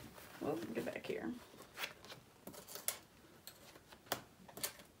 Oh, get back here.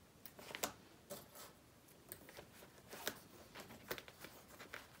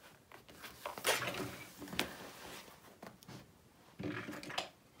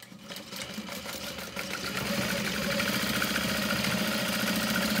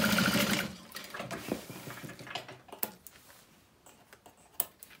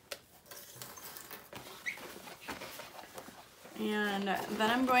 then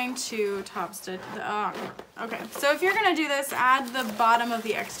I'm going to top stitch the, okay, so if you're gonna do this, add the bottom of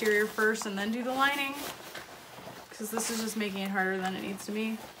the exterior first and then do the lining, because this is just making it harder than it needs to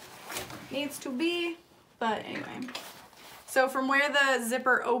be. But anyway. So from where the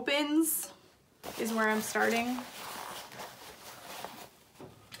zipper opens is where I'm starting.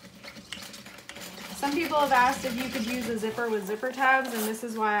 Some people have asked if you could use a zipper with zipper tabs, and this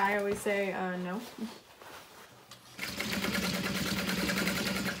is why I always say no.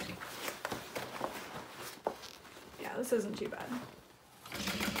 Yeah, this isn't too bad.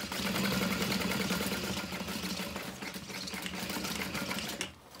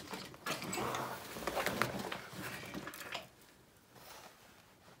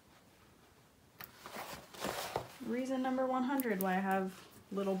 Reason number 100 why I have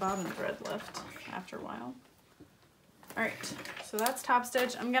little bobbin thread left after a while. All right, so that's top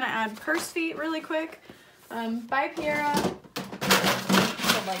stitch. I'm gonna add purse feet really quick. By Piera,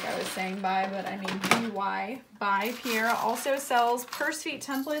 like I was saying by, but I mean BY. By Piera also sells purse feet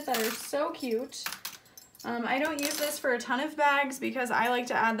templates that are so cute. I don't use this for a ton of bags because I like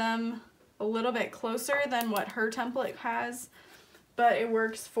to add them a little bit closer than what her template has, but it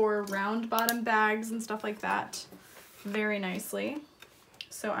works for round bottom bags and stuff like that very nicely.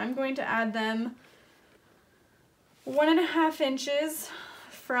 So I'm going to add them 1.5 inches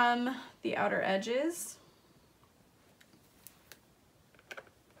from the outer edges.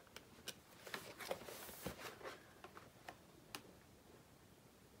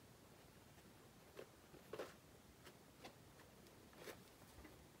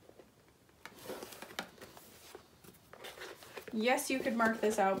 Yes, you could mark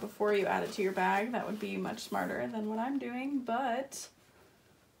this out before you add it to your bag. That would be much smarter than what I'm doing, but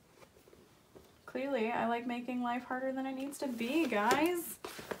clearly I like making life harder than it needs to be, guys.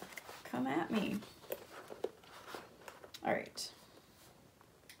 Come at me. All right.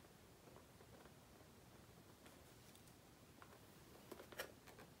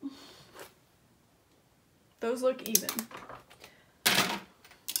 Those look even.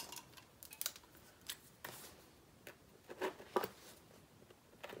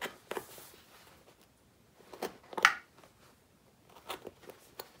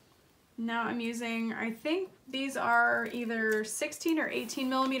 Now I'm using, I think these are either 16 or 18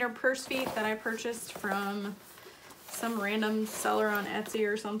 millimeter purse feet that I purchased from some random seller on Etsy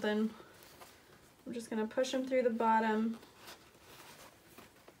or something. I'm just gonna push them through the bottom.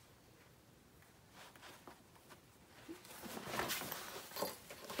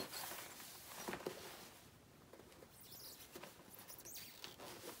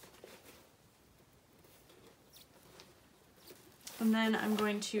 And then I'm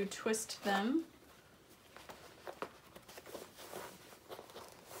going to twist them.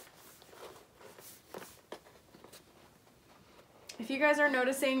 If you guys are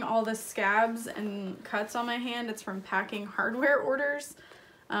noticing all the scabs and cuts on my hand, it's from packing hardware orders.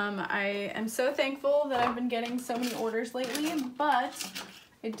 I am so thankful that I've been getting so many orders lately, but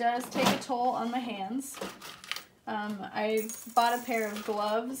it does take a toll on my hands. I bought a pair of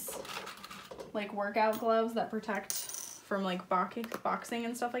gloves, like workout gloves that protect from like boxing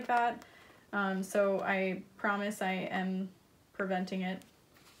and stuff like that. So I promise I am preventing it.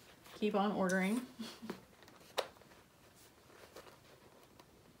 Keep on ordering.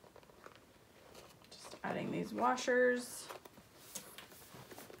 Just adding these washers.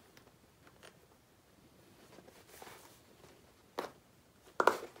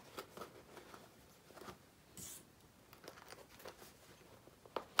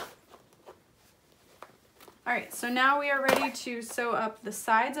 All right, so now we are ready to sew up the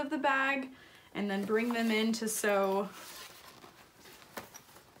sides of the bag and then bring them in to sew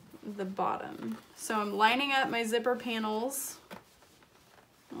the bottom. So I'm lining up my zipper panels.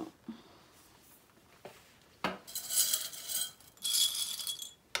 Oh.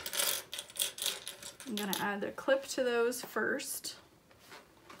 I'm gonna add a clip to those first.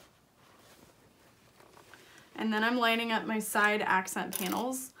 And then I'm lining up my side accent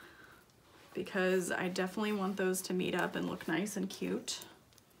panels, because I definitely want those to meet up and look nice and cute.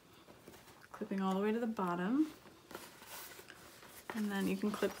 Clipping all the way to the bottom. And then you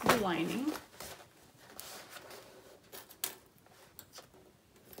can clip the lining.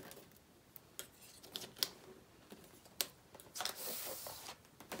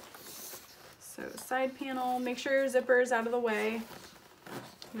 So side panel, make sure your zipper is out of the way.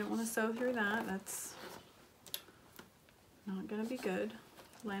 You don't want to sew through that, that's not gonna be good.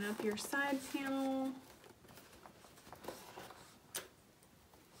 Line up your side panel.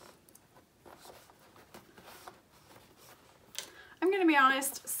 I'm gonna be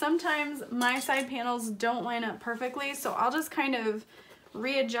honest, sometimes my side panels don't line up perfectly, so I'll just kind of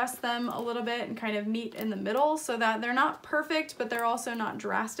readjust them a little bit and kind of meet in the middle so that they're not perfect, but they're also not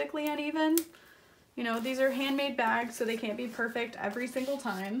drastically uneven. You know, these are handmade bags, so they can't be perfect every single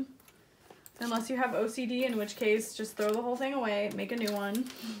time. Unless you have OCD, in which case just throw the whole thing away, make a new one.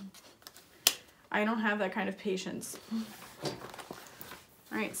 I don't have that kind of patience.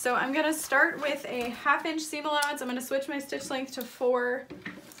 All right, so I'm gonna start with a 1/2 inch seam allowance. I'm gonna switch my stitch length to 4.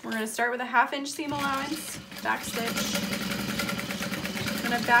 We're gonna start with a 1/2 inch seam allowance, back stitch.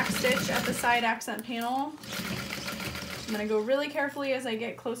 I'm gonna back stitch at the side accent panel. I'm gonna go really carefully as I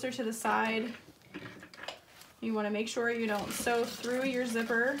get closer to the side. You wanna make sure you don't sew through your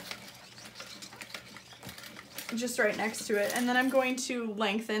zipper. Just right next to it. And then I'm going to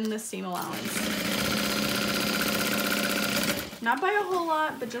lengthen the seam allowance. Not by a whole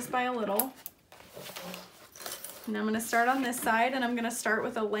lot, but just by a little. And I'm gonna start on this side, and I'm gonna start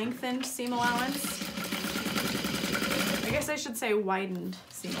with a lengthened seam allowance. I guess I should say widened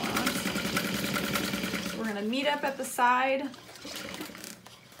seam allowance. We're gonna meet up at the side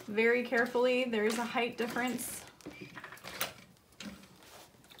very carefully. There's a height difference.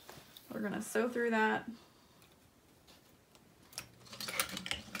 We're gonna sew through that.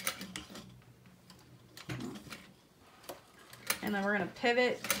 And then we're gonna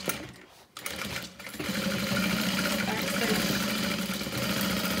pivot, back stitch.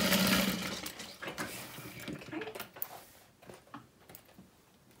 Okay.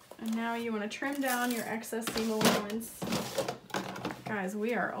 And now you wanna trim down your excess seam allowance. Guys,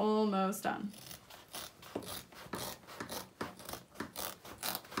 we are almost done.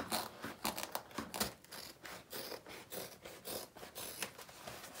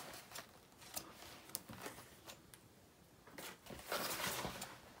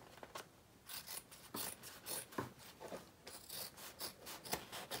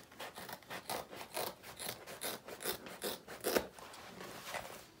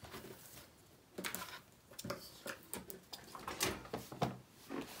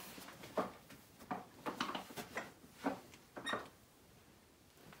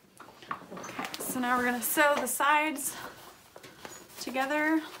 So now we're gonna sew the sides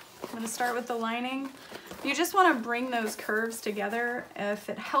together. I'm gonna start with the lining. You just wanna bring those curves together. If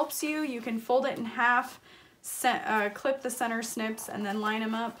it helps you, you can fold it in half, clip the center snips, and then line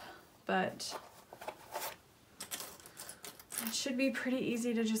them up. But it should be pretty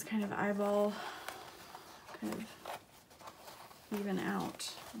easy to just kind of eyeball, kind of even out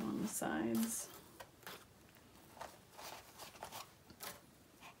along the sides.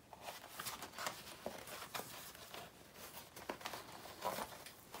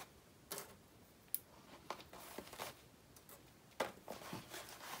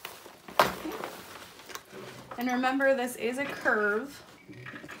 And remember, this is a curve.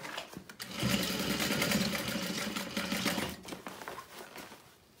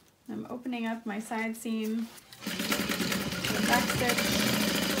 I'm opening up my side seam, back stitch,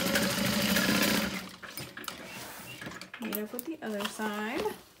 meet up with the other side.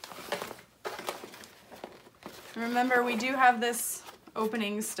 And remember, we do have this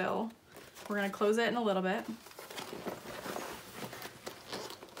opening still. We're going to close it in a little bit.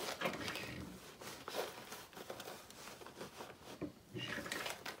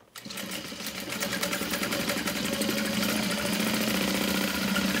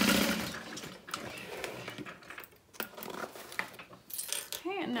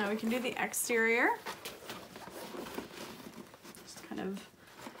 Now we can do the exterior. Just kind of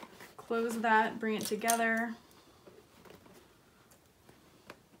close that, bring it together.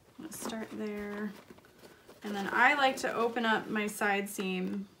 I'm gonna start there. And then I like to open up my side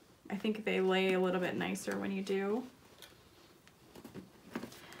seam. I think they lay a little bit nicer when you do.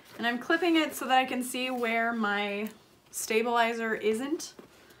 And I'm clipping it so that I can see where my stabilizer isn't,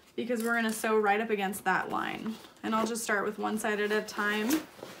 because we're gonna sew right up against that line. And I'll just start with one side at a time.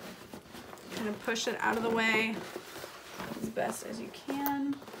 Kind of push it out of the way as best as you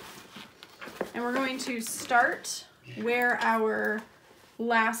can. And we're going to start where our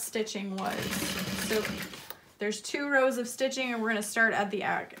last stitching was. So there's 2 rows of stitching, and we're going to start at the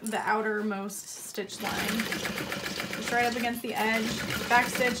outermost stitch line. Just right up against the edge, back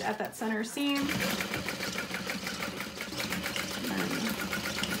stitch at that center seam.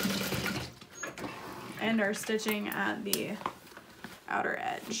 And our stitching at the outer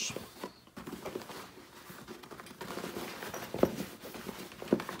edge.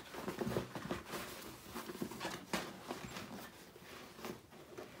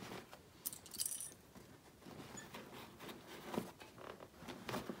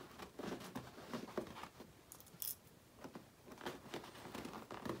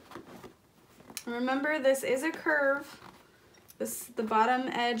 Remember, this is a curve. The bottom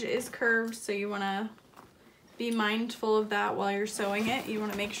edge is curved, so you want to be mindful of that while you're sewing it. You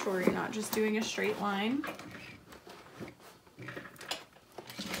want to make sure you're not just doing a straight line.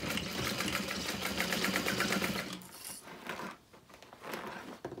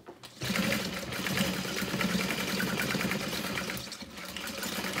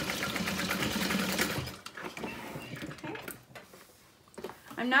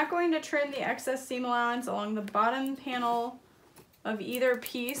 I'm not going to trim the excess seam allowance along the bottom panel of either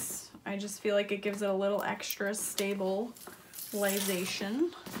piece. I just feel like it gives it a little extra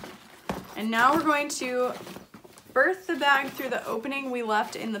stabilization. And now we're going to birth the bag through the opening we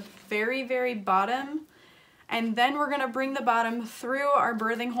left in the very, very bottom. And then we're gonna bring the bottom through our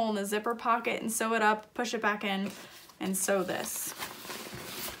birthing hole in the zipper pocket and sew it up, push it back in, and sew this.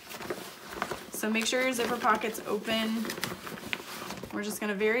 So make sure your zipper pocket's open. We're just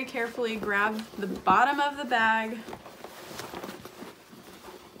gonna very carefully grab the bottom of the bag.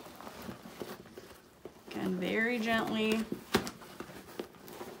 Again, very gently.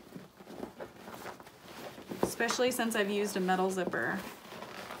 Especially since I've used a metal zipper.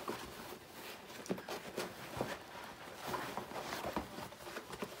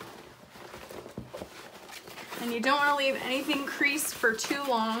 And you don't want to leave anything creased for too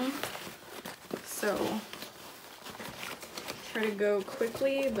long. So try to go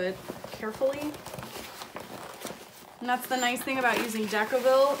quickly but carefully. And that's the nice thing about using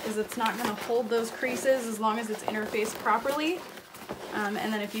Decoville, is it's not going to hold those creases as long as it's interfaced properly. And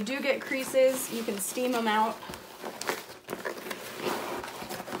then if you do get creases, you can steam them out.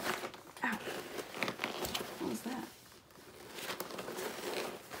 Ow. What was that?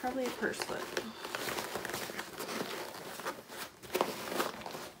 Probably a purse foot.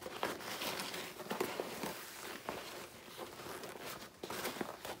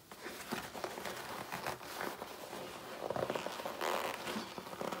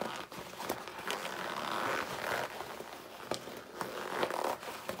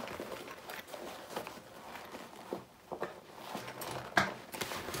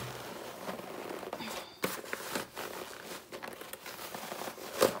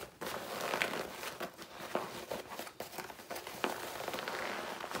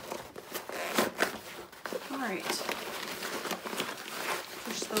 Alright,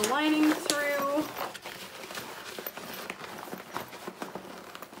 push the lining through.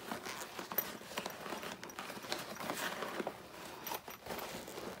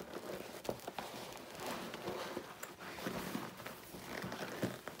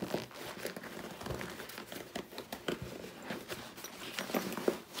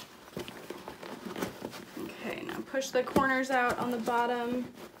 Okay, now push the corners out on the bottom.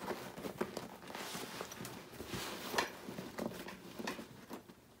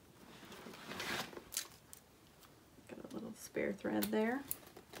 Spare thread there.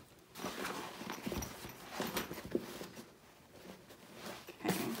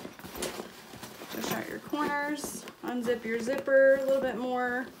 Okay, push out your corners, unzip your zipper a little bit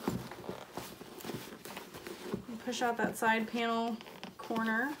more, and push out that side panel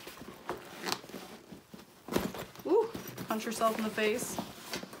corner. Ooh, punch yourself in the face.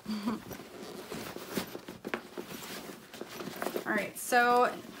 All right, so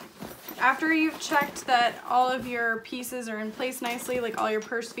after you've checked that all of your pieces are in place nicely, like all your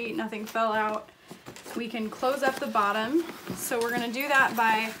purse feet, nothing fell out, we can close up the bottom. So we're gonna do that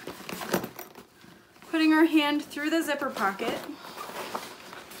by putting our hand through the zipper pocket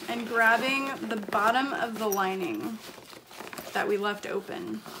and grabbing the bottom of the lining that we left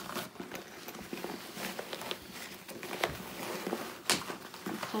open.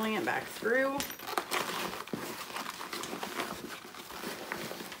 And pulling it back through.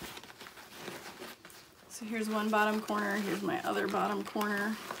 So here's one bottom corner, here's my other bottom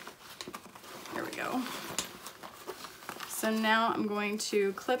corner. There we go. So now I'm going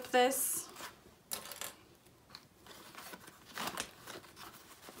to clip this.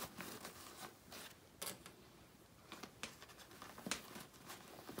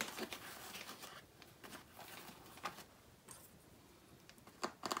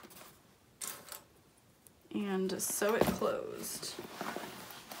 And sew it closed.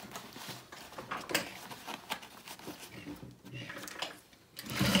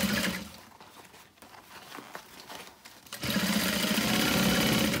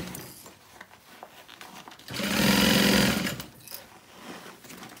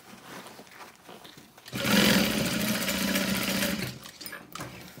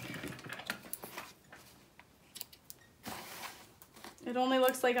 It only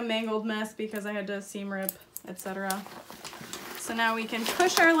looks like a mangled mess because I had to seam rip, etc. So So now we can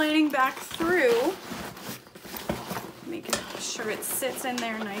push our lining back through, making sure it sits in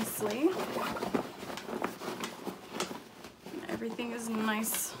there nicely. Everything is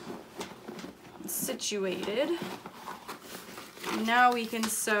nice and situated. Now we can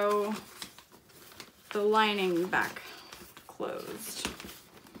sew the lining back closed.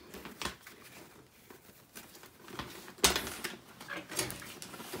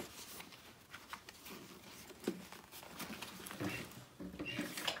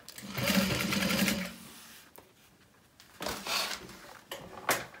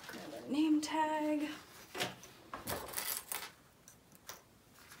 Grab a name tag.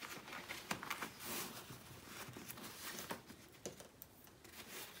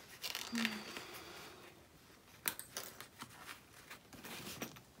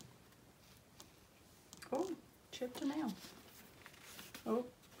 Oh, chipped a nail. Oh,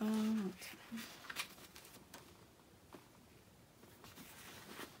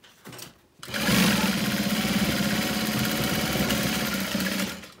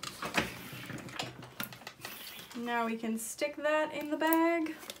 now we can stick that in the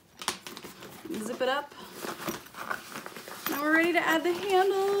bag, zip it up. Now we're ready to add the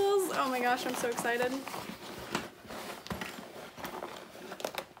handles. Oh my gosh, I'm so excited.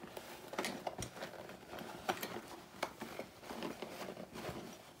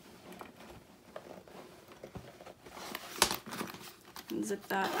 Zip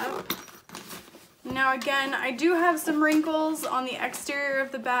that up. Now again, I do have some wrinkles on the exterior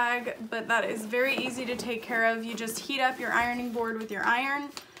of the bag, but that is very easy to take care of. You just heat up your ironing board with your iron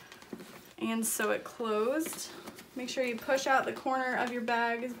and sew it closed. Make sure you push out the corner of your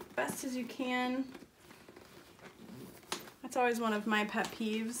bag as best as you can. That's always one of my pet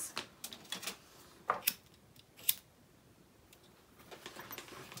peeves.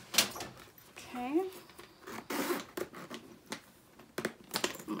 Okay.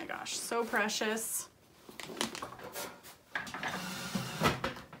 Oh my gosh, so precious.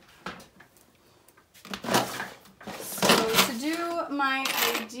 So to do my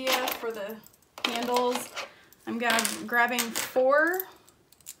idea for the handles, I'm grabbing 4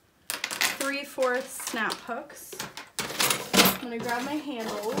 3/4 snap hooks. I'm gonna grab my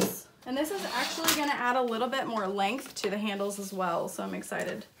handles, and this is actually gonna add a little bit more length to the handles as well, so I'm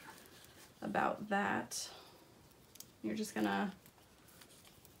excited about that. You're just gonna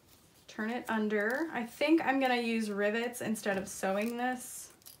turn it under. I think I'm gonna use rivets instead of sewing this.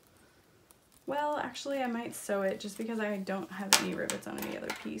 Well, actually I might sew it just because I don't have any rivets on any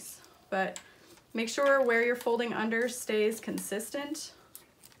other piece. But make sure where you're folding under stays consistent.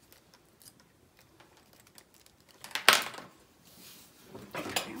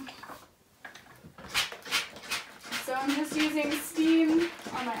 Okay. So I'm just using steam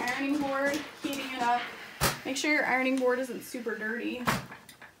on my ironing board, heating it up. Make sure your ironing board isn't super dirty.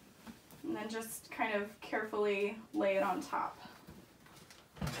 And then just kind of carefully lay it on top.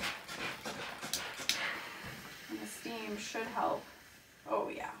 And the steam should help. Oh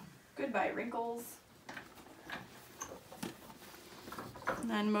yeah, goodbye wrinkles. And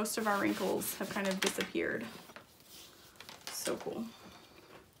then most of our wrinkles have kind of disappeared. So cool.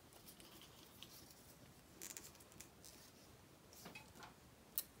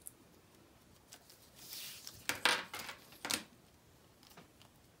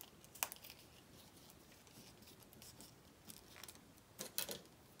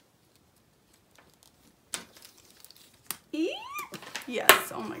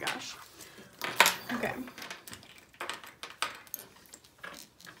 Yes, oh my gosh. Okay.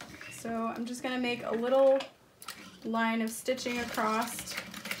 So I'm just gonna make a little line of stitching across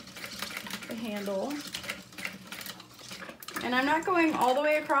the handle. And I'm not going all the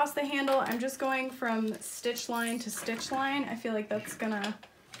way across the handle, I'm just going from stitch line to stitch line. I feel like that's gonna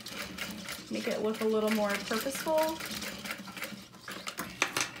make it look a little more purposeful.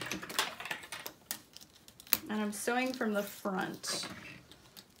 And I'm sewing from the front.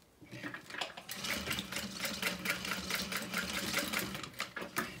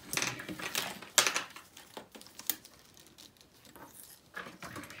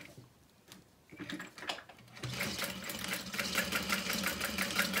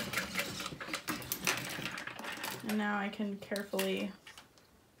 And now I can carefully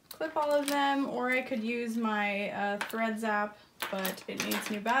clip all of them, or I could use my thread zap, but it needs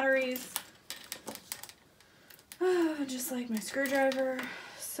new batteries. Just like my screwdriver,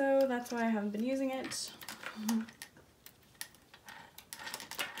 so that's why I haven't been using it.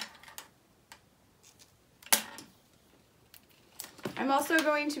 I'm also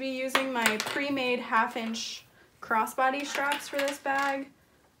going to be using my pre-made 1/2 inch crossbody straps for this bag.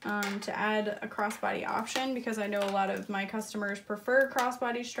 to add a crossbody option because I know a lot of my customers prefer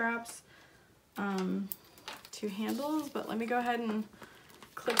crossbody straps to handles, but let me go ahead and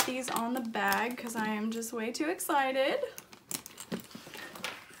clip these on the bag because I am just way too excited.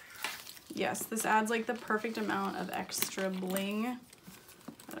 Yes, this adds like the perfect amount of extra bling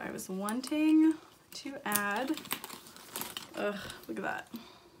that I was wanting to add. Ugh, look at that.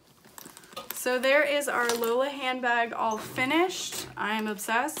 So there is our Lola handbag all finished. I am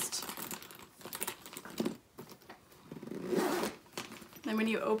obsessed. And when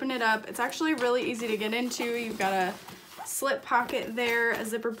you open it up, it's actually really easy to get into. You've got a slip pocket there, a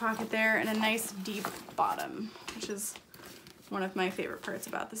zipper pocket there, and a nice deep bottom, which is one of my favorite parts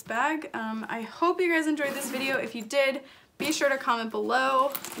about this bag. I hope you guys enjoyed this video. If you did, be sure to comment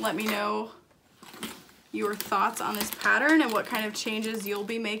below. Let me know your thoughts on this pattern and what kind of changes you'll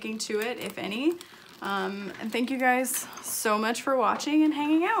be making to it, if any. And thank you guys so much for watching and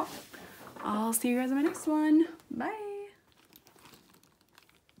hanging out. I'll see you guys in my next one. Bye.